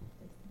form,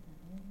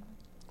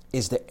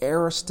 is the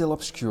error still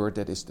obscured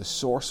that is the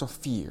source of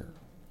fear?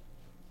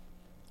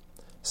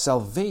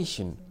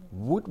 Salvation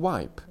would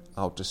wipe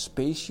out the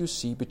space you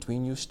see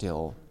between you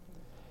still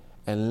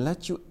and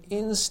let you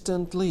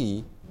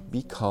instantly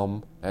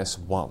become as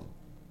one.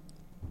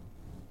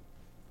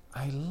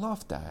 I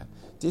love that.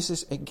 This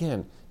is,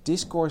 again,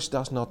 this course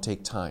does not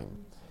take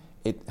time.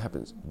 It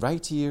happens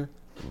right here,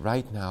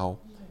 right now.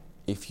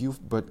 If you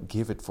but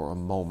give it for a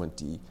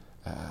moment,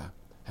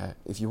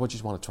 if you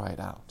just want to try it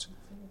out,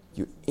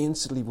 you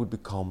instantly would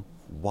become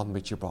one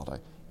with your brother.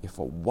 If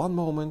for one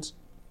moment,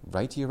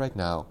 right here, right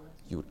now,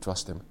 you would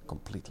trust him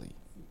completely.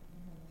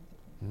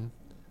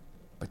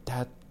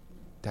 But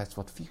that's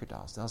what fear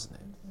does, doesn't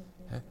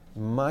it?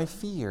 My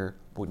fear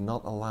would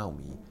not allow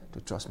me to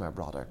trust my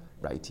brother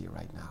right here,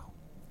 right now.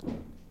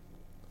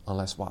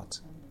 Unless what?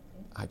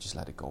 I just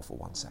let it go for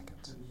 1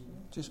 second.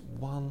 Just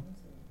 1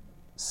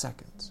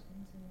 second,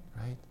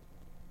 right?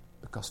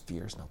 Because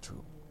fear is not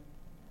true.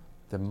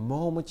 The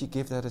moment you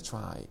give that a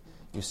try,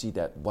 you see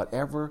that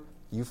whatever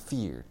you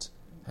feared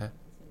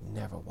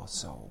never was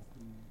so.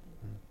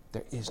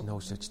 There is no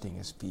such thing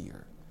as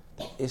fear.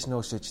 is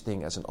no such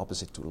thing as an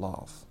opposite to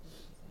love.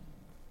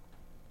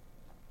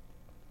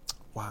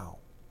 Wow.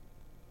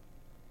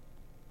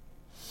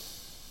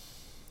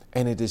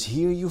 And it is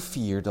here you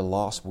fear the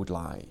loss would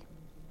lie.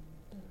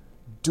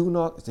 Do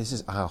not,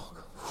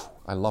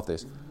 I love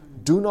this.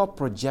 Do not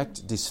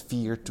project this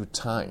fear to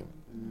time.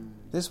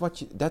 That's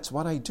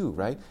what I do,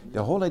 right?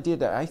 The whole idea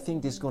that I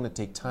think this is going to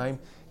take time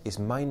is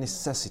my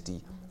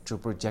necessity to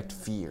project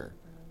fear.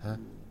 Huh?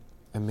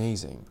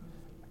 Amazing.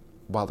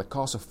 While the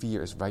cause of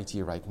fear is right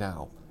here, right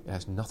now, it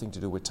has nothing to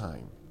do with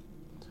time.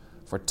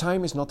 For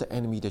time is not the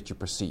enemy that you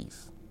perceive.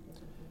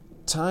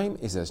 Time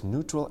is as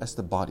neutral as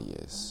the body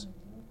is,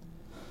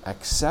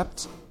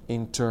 except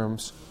in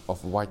terms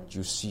of what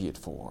you see it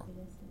for.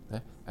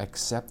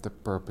 Accept the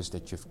purpose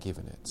that you've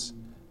given it.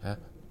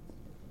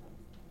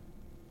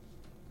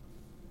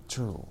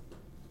 True.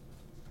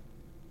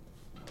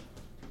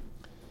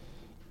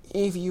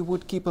 If you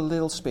would keep a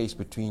little space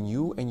between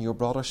you and your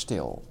brother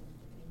still,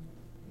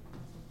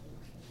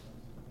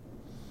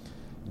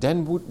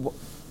 then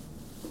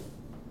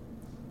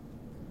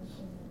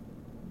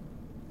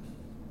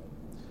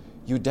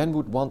you then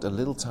would want a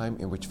little time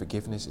in which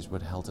forgiveness is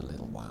withheld a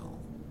little while.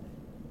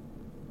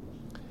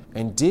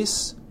 And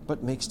this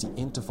but makes the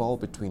interval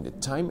between the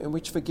time in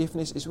which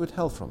forgiveness is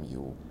withheld from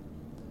you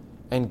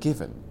and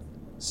given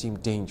seem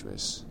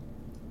dangerous,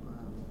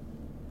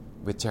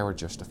 with terror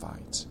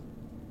justified.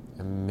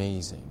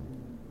 Amazing.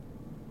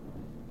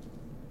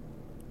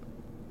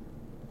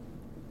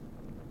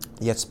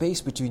 Yet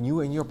space between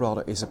you and your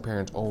brother is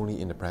apparent only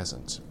in the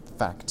present.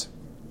 Fact.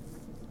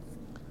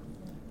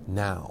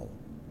 Now.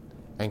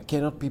 And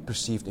cannot be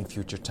perceived in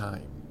future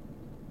time.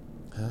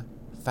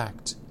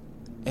 Fact.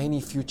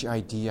 Any future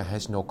idea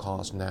has no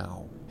cause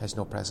now, has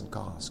no present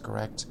cause,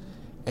 correct?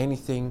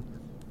 Anything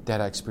that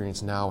I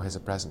experience now has a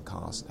present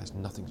cause, has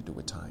nothing to do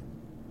with time.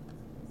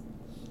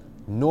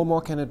 No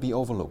more can it be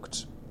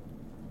overlooked,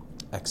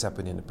 except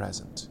within the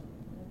present.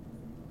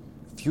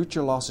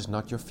 Future loss is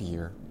not your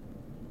fear,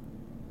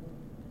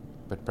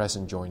 but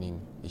present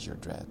joining is your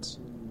dread.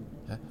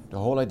 The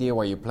whole idea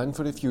why you plan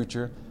for the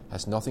future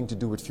has nothing to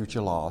do with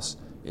future loss.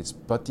 It's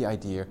but the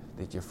idea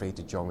that you're afraid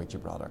to join with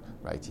your brother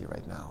right here,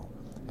 right now.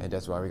 And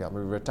that's why we got my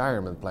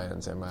retirement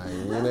plans and my,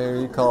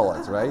 you call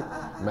it, right?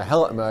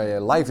 My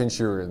life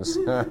insurance,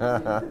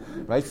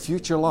 right?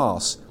 Future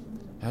loss.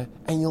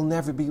 And you'll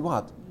never be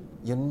what?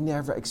 You'll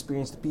never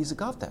experience the peace of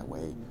God that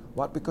way.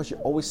 What? Because you're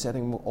always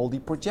setting all the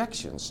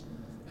projections.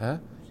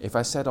 If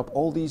I set up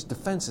all these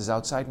defenses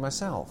outside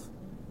myself.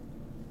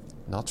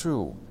 Not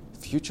true.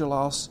 Future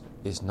loss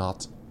is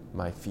not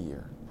my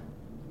fear.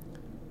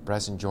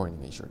 Present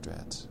joining is your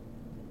dread.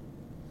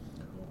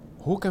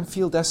 Who can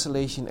feel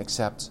desolation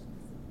except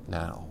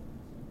now?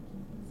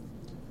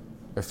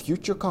 A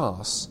future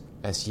cause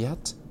as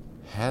yet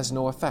has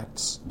no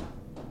effects.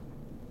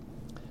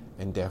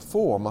 And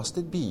therefore must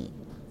it be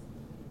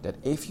that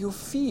if you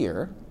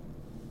fear,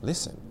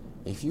 listen,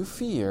 if you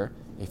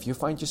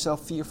find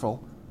yourself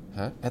fearful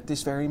at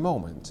this very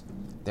moment,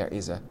 there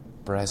is a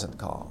present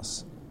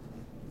cause.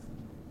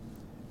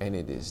 And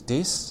it is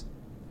this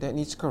that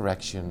needs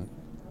correction,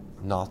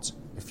 not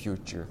a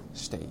future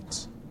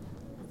state.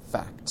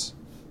 Fact.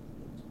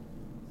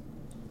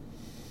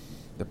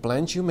 The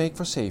plans you make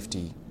for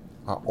safety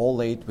are all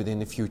laid within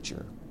the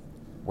future,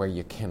 where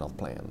you cannot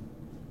plan.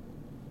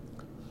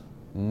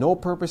 No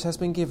purpose has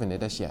been given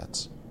it as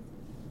yet,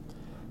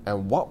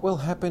 and what will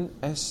happen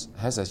has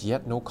as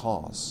yet no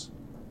cause.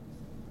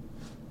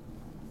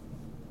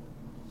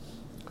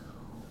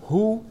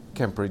 Who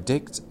can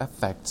predict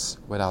effects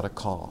without a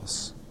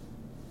cause?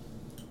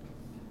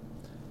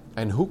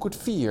 And who could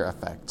fear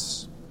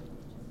effects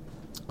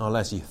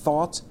unless he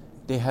thought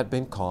they had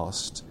been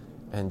caused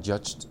and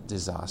judged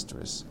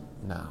disastrous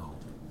now?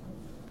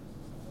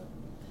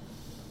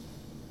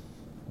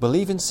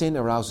 Belief in sin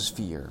arouses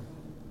fear,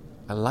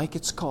 and like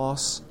its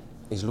cause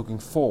is looking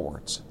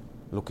forward,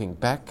 looking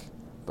back,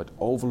 but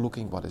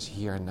overlooking what is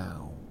here and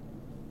now.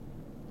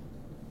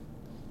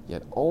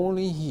 Yet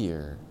only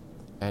here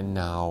and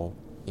now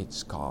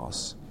its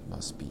cause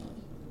must be,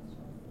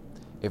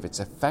 if its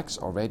effects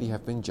already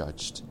have been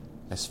judged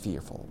as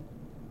fearful.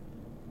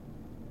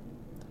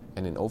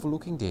 And in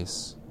overlooking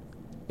this,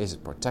 is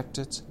it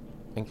protected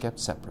and kept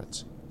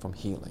separate from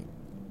healing.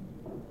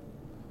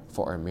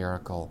 For a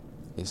miracle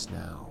is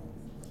now.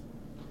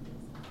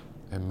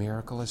 A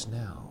miracle is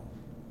now.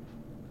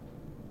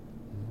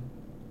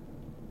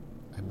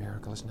 A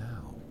miracle is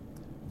now.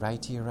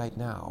 Right here, right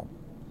now,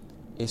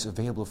 is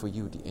available for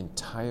you the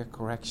entire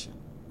correction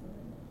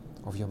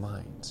of your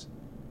mind.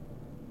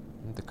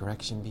 The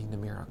correction being the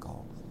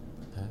miracle.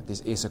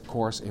 This is a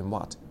course in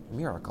what?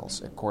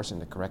 Miracles. A course in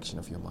the correction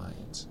of your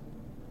mind.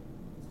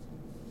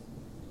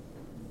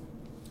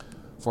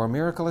 For a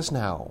miracle is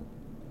now.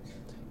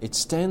 It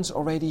stands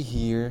already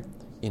here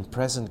in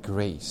present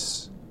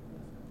grace,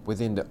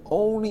 within the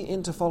only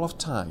interval of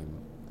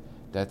time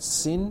that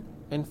sin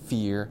and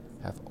fear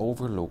have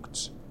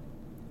overlooked,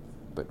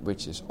 but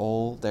which is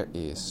all there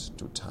is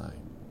to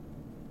time.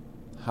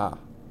 Ha!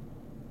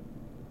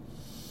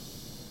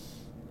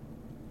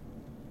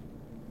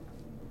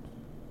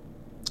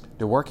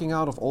 The working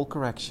out of all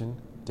correction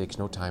takes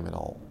no time at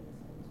all.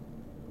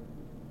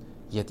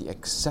 Yet the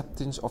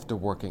acceptance of the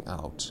working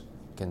out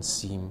can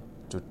seem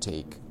to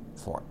take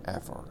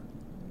forever.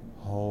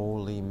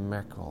 Holy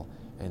mackerel.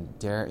 And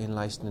therein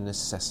lies the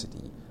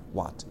necessity.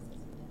 What?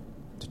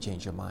 To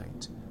change your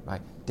mind.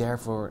 Right?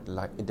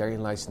 Therein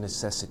lies the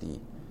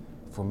necessity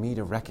for me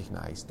to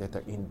recognize that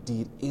there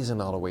indeed is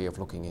another way of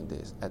looking at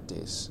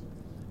this.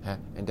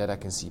 And that I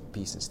can see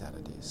peace instead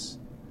of this.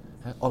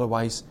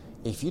 Otherwise,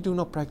 if you do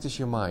not practice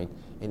your mind,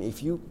 and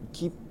if you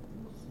keep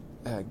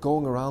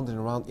going around and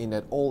around in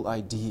that old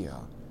idea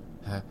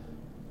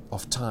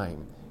of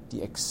time,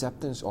 the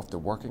acceptance of the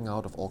working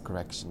out of all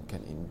correction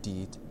can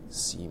indeed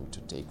seem to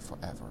take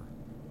forever.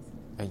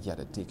 And yet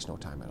it takes no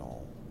time at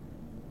all.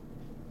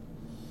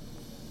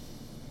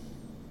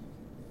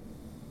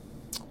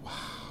 Wow.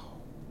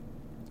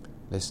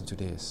 Listen to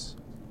this.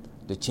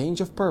 The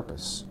change of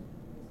purpose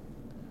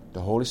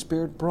the Holy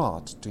Spirit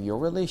brought to your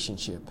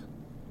relationship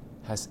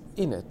has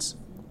in it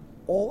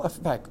all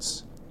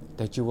effects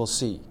that you will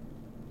see.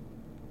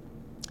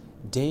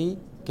 They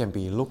can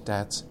be looked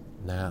at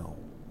now.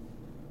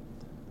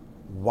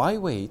 Why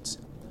wait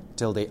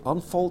till they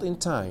unfold in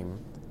time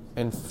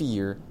and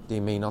fear they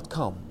may not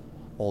come,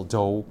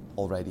 although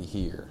already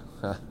here?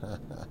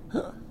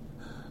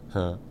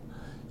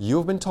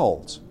 You've been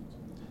told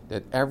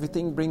that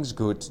everything brings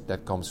good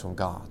that comes from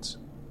God.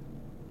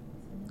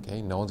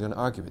 Okay, no one's going to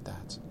argue with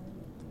that.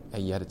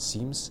 And yet it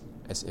seems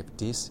as if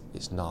this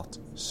is not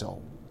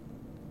so.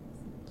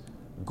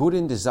 Good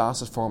in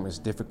disaster form is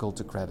difficult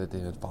to credit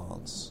in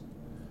advance,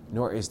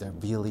 nor is there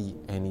really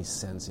any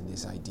sense in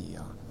this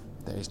idea.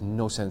 There is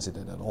no sense in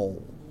it at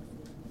all.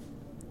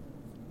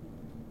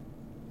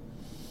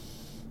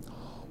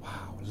 Oh,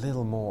 wow, a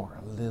little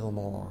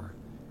more.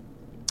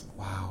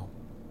 Wow,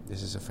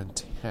 this is a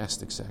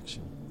fantastic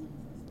section.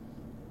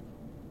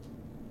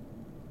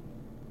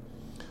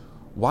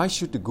 Why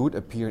should the good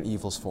appear in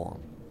evil's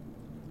form?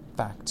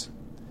 Fact.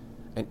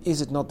 And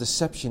is it not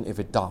deception if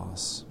it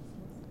does?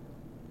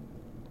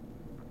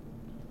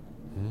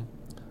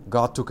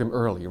 God took him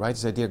early, right?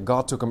 This idea,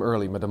 God took him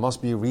early, but there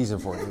must be a reason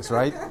for this,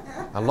 right?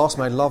 I lost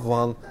my loved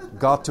one,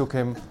 God took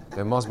him,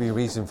 there must be a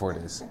reason for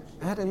this.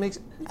 And it makes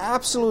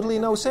absolutely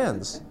no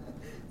sense.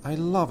 I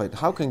love it.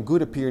 How can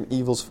good appear in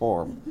evil's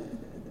form?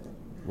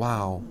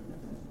 Wow.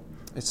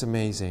 It's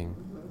amazing.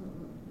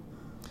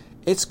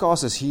 Its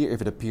cause is here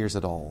if it appears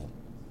at all.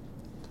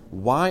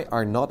 Why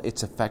are not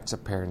its effects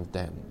apparent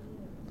then?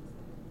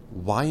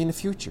 Why in the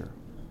future?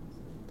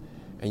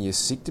 And you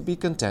seek to be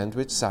content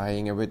with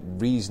sighing and with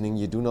reasoning.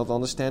 You do not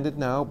understand it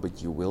now,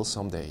 but you will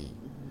someday.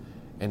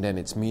 And then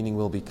its meaning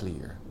will be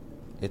clear.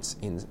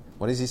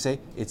 What does he say?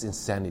 It's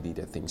insanity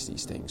that thinks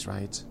these things,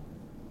 right?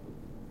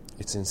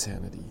 It's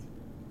insanity.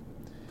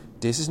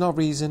 This is not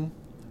reason,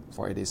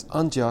 for it is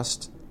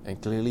unjust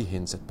and clearly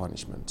hints at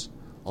punishment,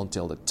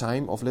 until the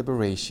time of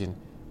liberation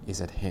is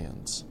at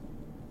hand.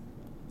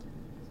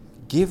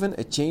 Given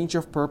a change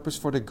of purpose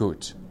for the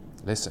good,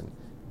 listen,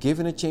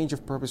 given a change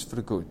of purpose for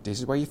the good, this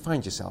is where you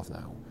find yourself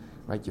now,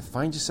 right? You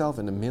find yourself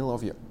in the middle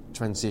of your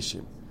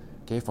transition,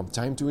 okay, from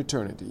time to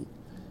eternity.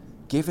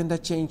 Given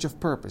that change of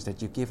purpose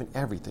that you've given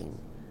everything,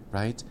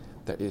 right?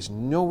 There is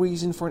no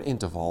reason for an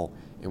interval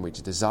in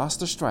which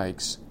disaster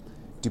strikes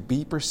to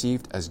be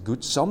perceived as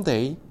good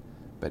someday,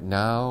 but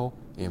now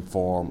in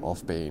form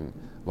of pain.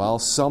 Well,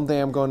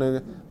 someday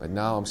but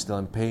now I'm still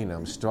in pain,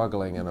 I'm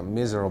struggling and I'm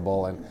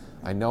miserable, and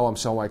I know I'm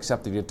so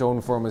accepting the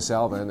atone for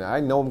myself, and I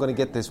know I'm going to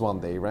get this one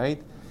day,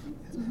 right?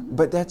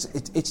 But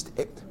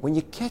when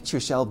you catch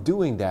yourself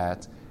doing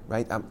that,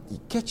 right? You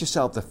catch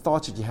yourself the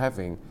thoughts that you're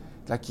having,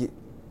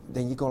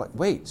 then you go like,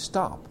 wait,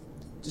 stop.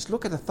 Just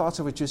look at the thoughts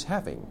I was just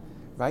having,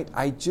 right?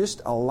 I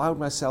just allowed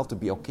myself to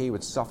be okay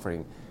with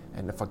suffering,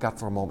 and I forgot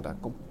for a moment I'm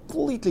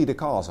completely the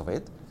cause of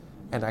it,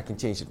 and I can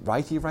change it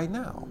right here, right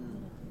now.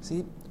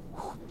 See?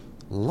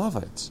 Love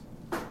it.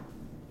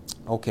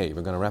 Okay,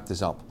 we're going to wrap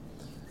this up.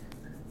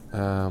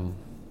 All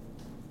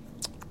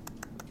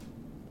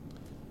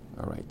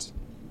right.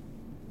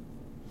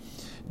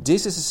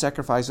 This is a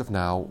sacrifice of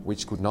now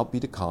which could not be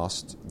the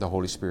cost the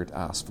Holy Spirit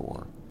asked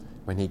for,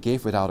 when he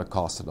gave without a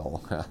cost at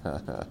all.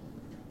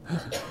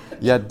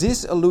 Yet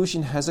this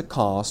illusion has a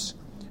cost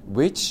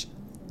which,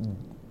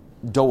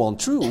 though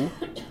untrue,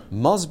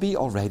 must be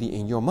already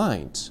in your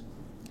mind.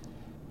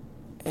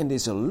 And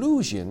this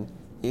illusion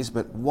is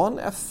but one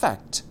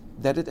effect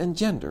that it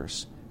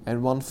engenders,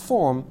 and one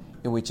form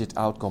in which its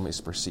outcome is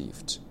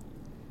perceived.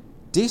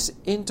 This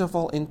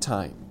interval in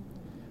time,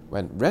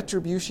 when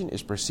retribution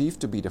is perceived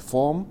to be the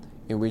form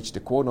in which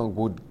the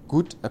quote-unquote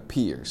good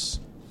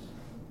appears,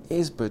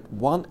 is but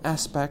one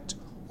aspect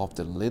of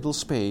the little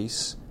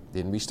space,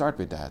 didn't we start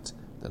with that?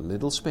 The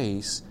little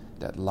space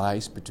that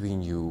lies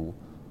between you,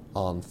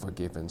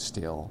 unforgiven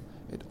still.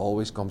 It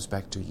always comes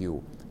back to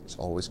you. It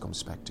always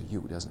comes back to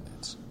you, doesn't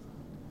it?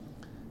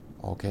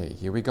 Okay,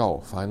 here we go.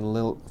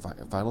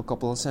 Final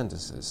couple of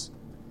sentences.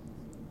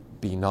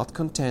 Be not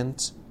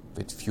content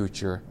with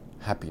future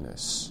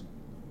happiness.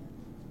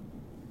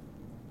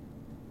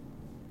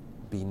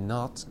 be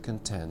not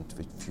content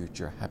with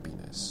future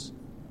happiness.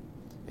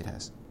 It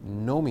has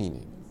no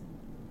meaning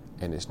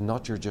and is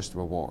not your just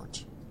reward.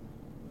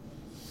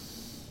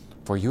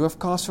 For you have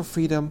cause for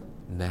freedom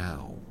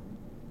now.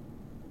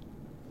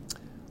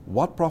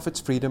 What profits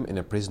freedom in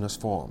a prisoner's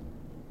form?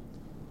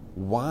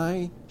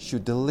 Why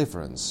should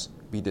deliverance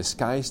be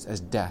disguised as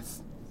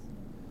death?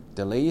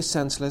 Delay is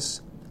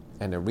senseless,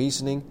 and the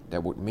reasoning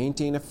that would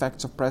maintain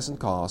effects of present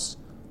cause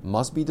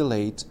must be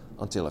delayed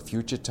until a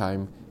future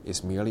time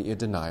is merely a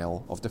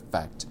denial of the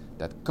fact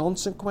that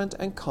consequent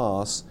and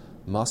cause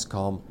must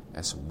come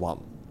as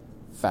one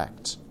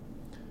fact.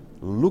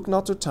 Look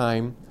not to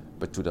time,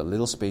 but to the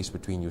little space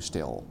between you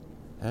still.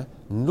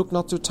 Look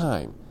not to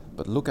time,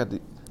 but look at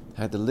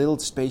the little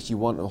space you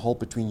want to hold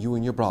between you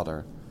and your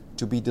brother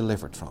to be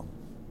delivered from.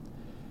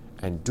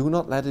 And do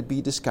not let it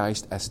be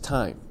disguised as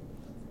time,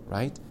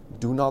 right?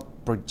 Do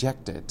not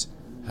project it,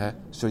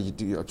 so you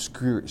do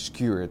obscure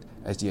it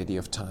as the idea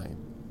of time,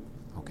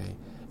 okay?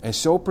 And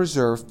so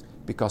preserved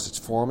because its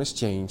form is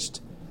changed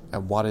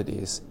and what it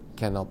is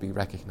cannot be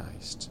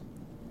recognized.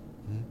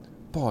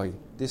 Boy,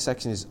 this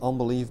section is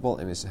unbelievable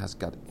and it has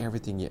got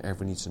everything you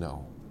ever need to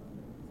know.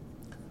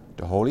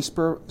 The Holy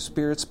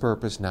Spirit's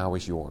purpose now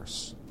is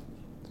yours.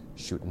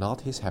 Should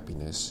not His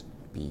happiness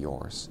be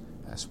yours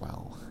as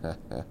well?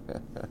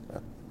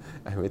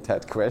 And with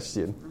that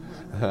question,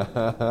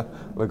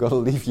 we're going to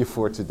leave you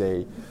for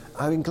today.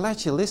 I'm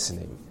glad you're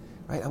listening,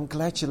 right? I'm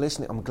glad you're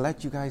listening. I'm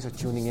glad you guys are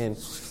tuning in.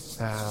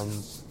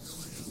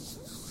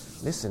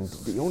 Listen,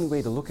 the only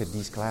way to look at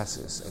these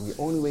classes and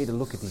the only way to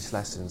look at these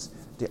lessons,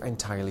 they're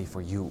entirely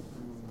for you.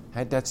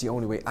 And that's the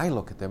only way I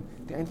look at them.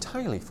 They're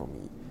entirely for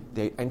me.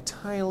 They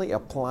entirely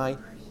apply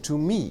to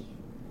me.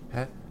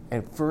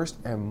 And first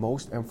and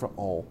most and for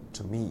all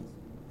to me,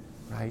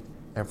 right?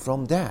 And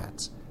from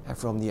that, and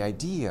from the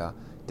idea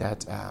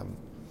that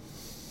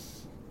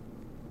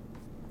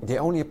they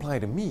only apply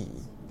to me,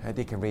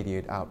 they can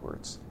radiate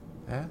outwards.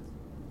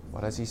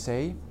 What does he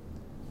say?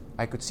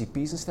 I could see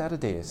peace instead of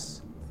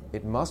this.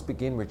 It must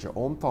begin with your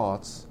own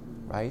thoughts,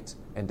 right?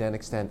 And then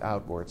extend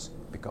outwards,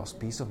 because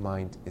peace of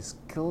mind is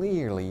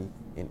clearly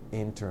an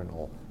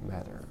internal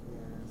matter.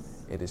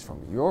 It is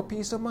from your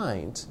peace of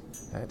mind,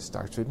 it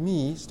starts with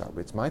me, start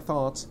with my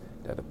thoughts,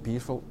 that a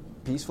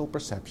peaceful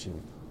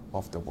perception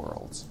of the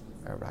world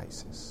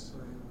arises.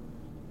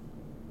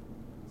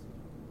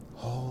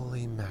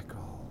 Holy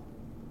mackerel.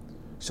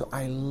 So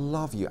I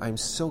love you. I'm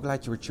so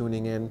glad you were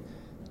tuning in.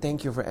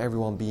 Thank you for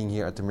everyone being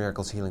here at the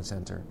Miracles Healing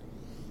Center.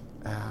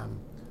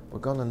 We're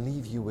going to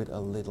leave you with a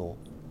little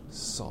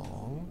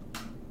song.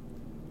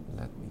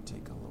 Let me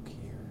take a look here.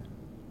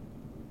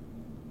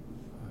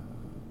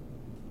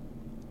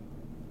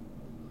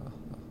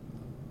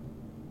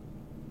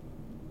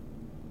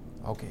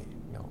 Okay,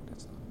 no,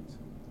 that's not it.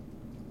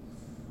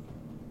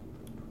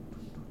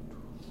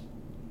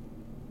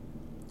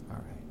 All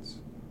right.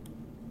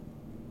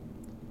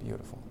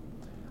 Beautiful.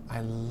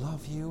 I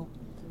love you,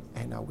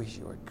 and I wish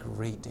you a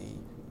great day.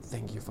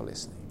 Thank you for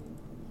listening.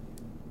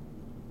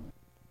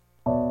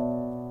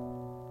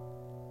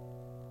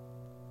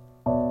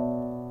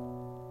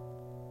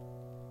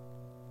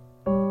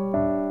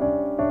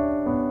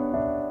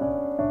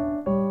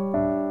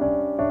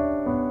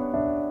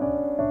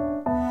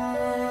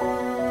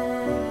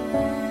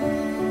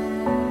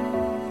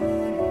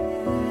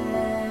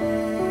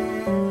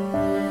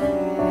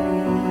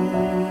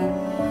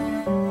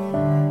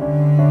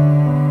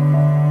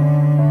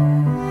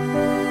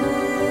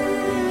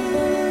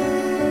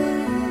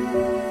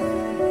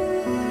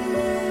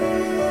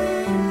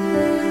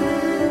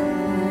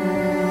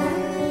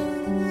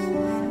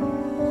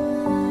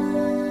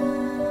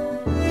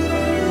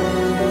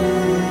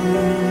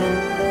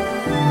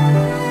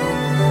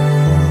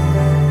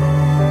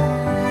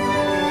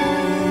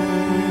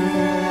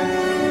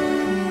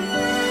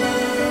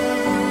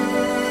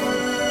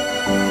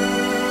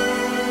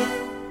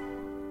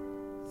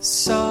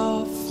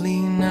 Softly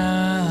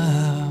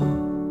now,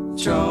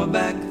 draw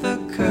back the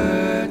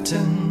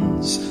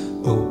curtains,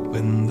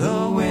 open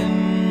the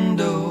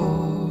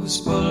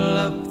windows, pull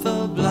up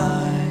the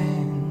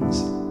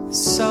blinds.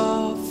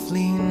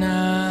 Softly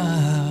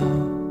now,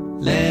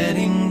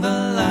 letting the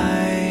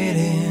light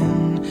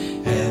in,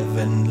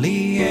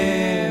 heavenly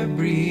air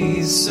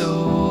breeze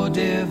so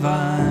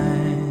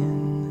divine.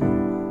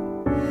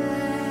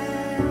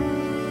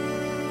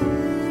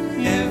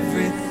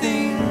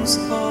 Everything's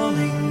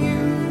calling you,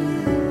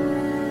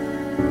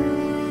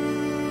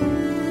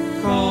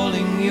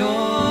 calling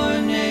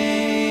your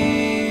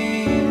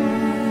name.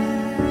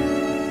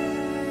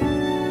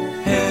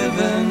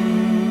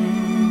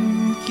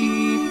 Heaven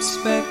keeps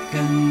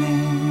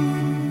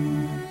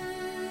beckoning.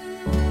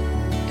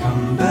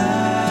 Come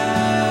back,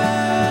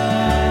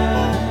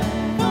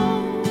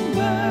 come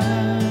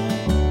back,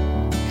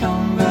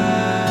 come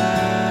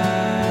back,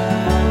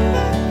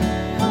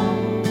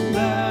 come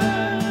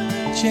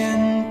back.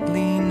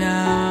 Gently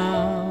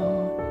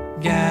now,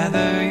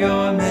 gather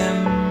your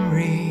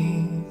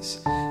memories,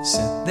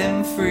 set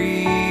them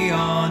free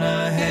on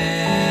a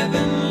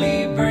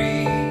heavenly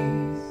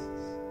breeze.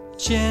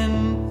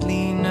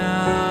 Gently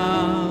now,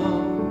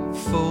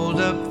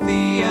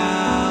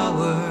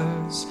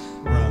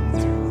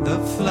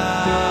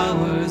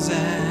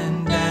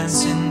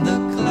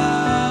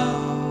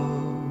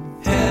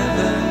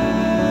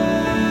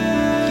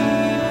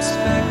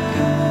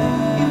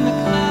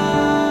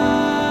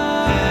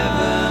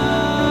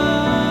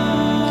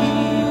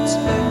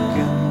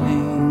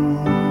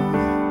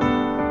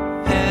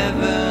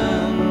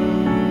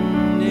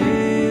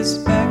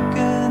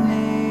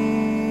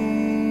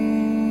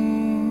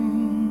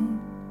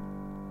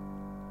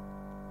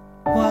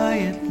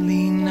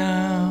 quietly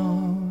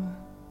now.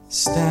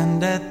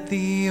 Stand at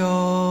the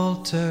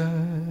altar,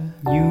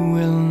 you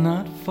will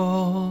not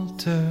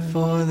falter,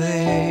 for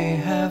they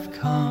have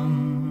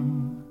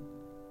come.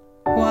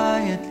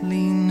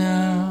 Quietly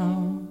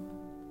now,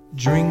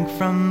 drink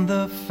from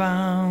the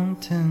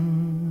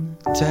fountain,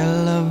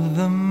 tell of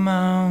the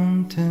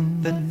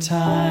mountain, the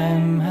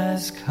time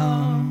has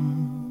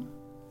come.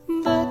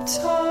 The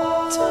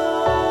time,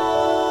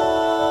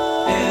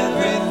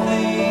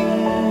 everything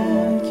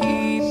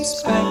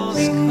keeps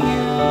calling you.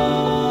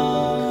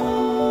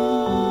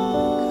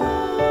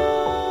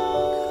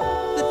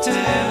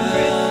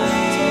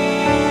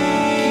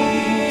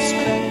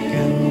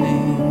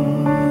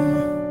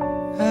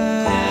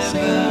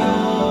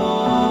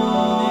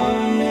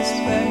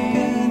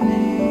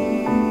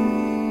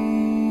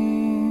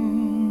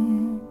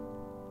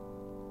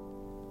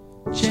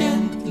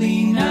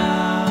 Gently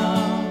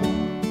now,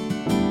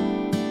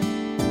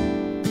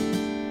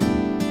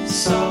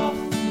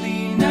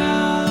 softly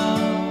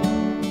now,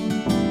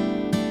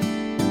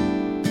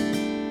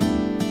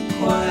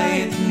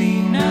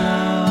 quietly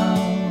now,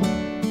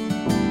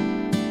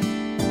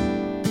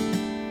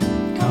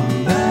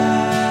 come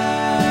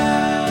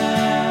back,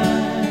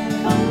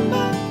 come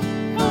back,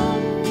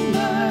 come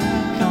back,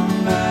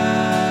 come back,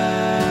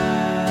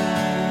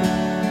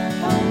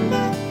 come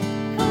back,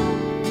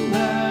 come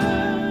back.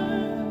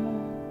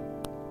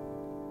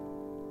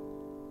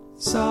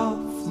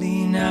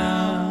 Softly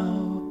now,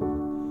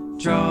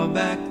 draw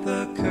back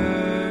the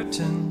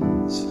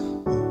curtains,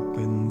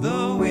 open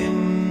the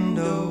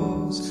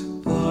windows,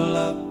 pull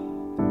up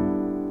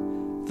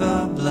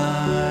the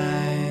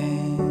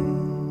blind.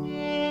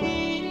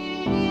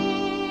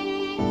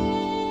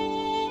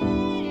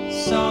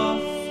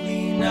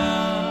 Softly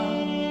now,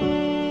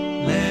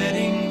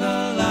 letting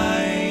the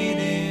light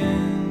in.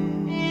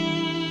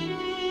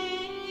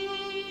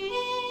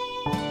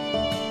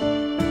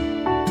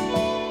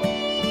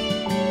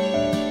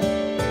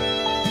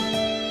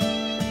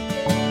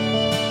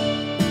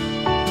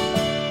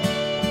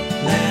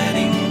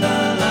 Letting the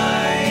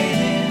light.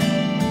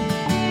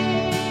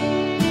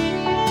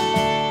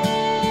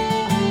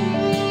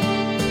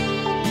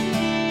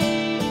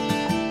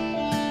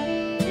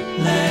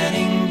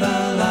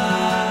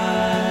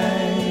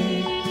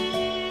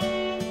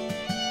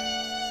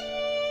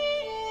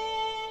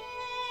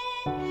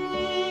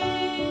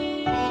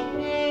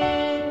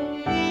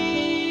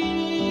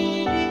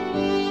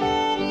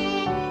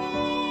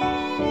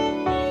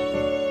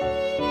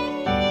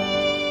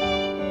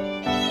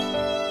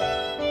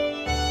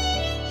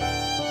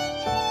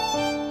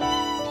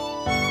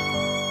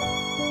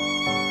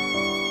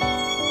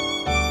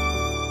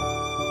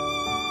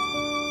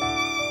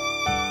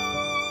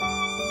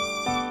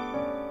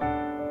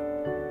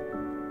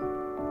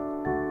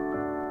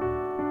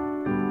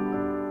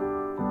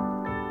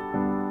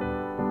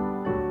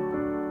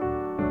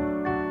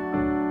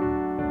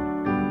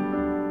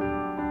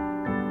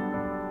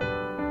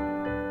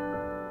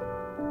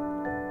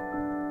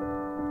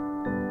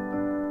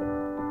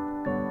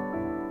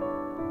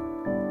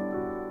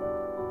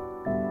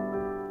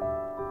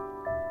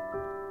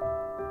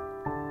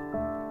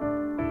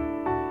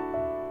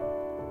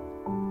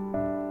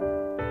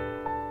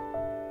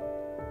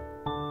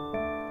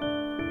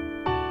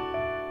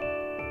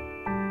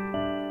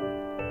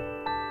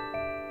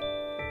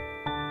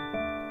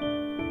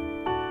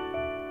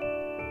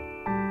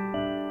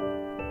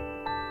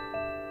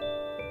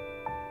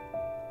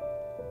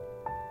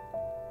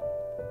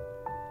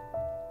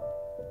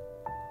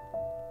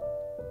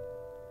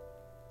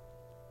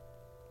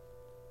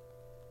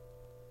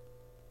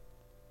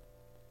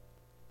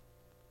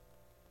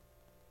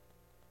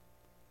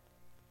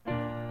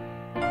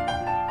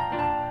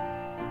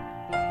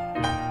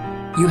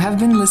 You have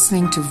been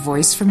listening to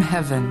Voice from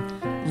Heaven,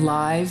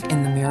 live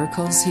in the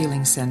Miracles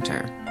Healing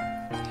Center.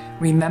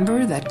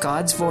 Remember that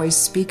God's voice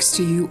speaks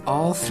to you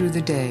all through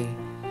the day,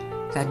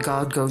 that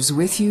God goes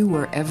with you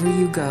wherever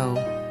you go,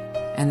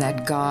 and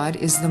that God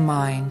is the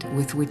mind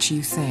with which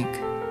you think.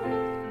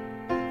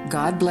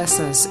 God bless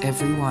us,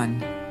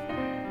 everyone.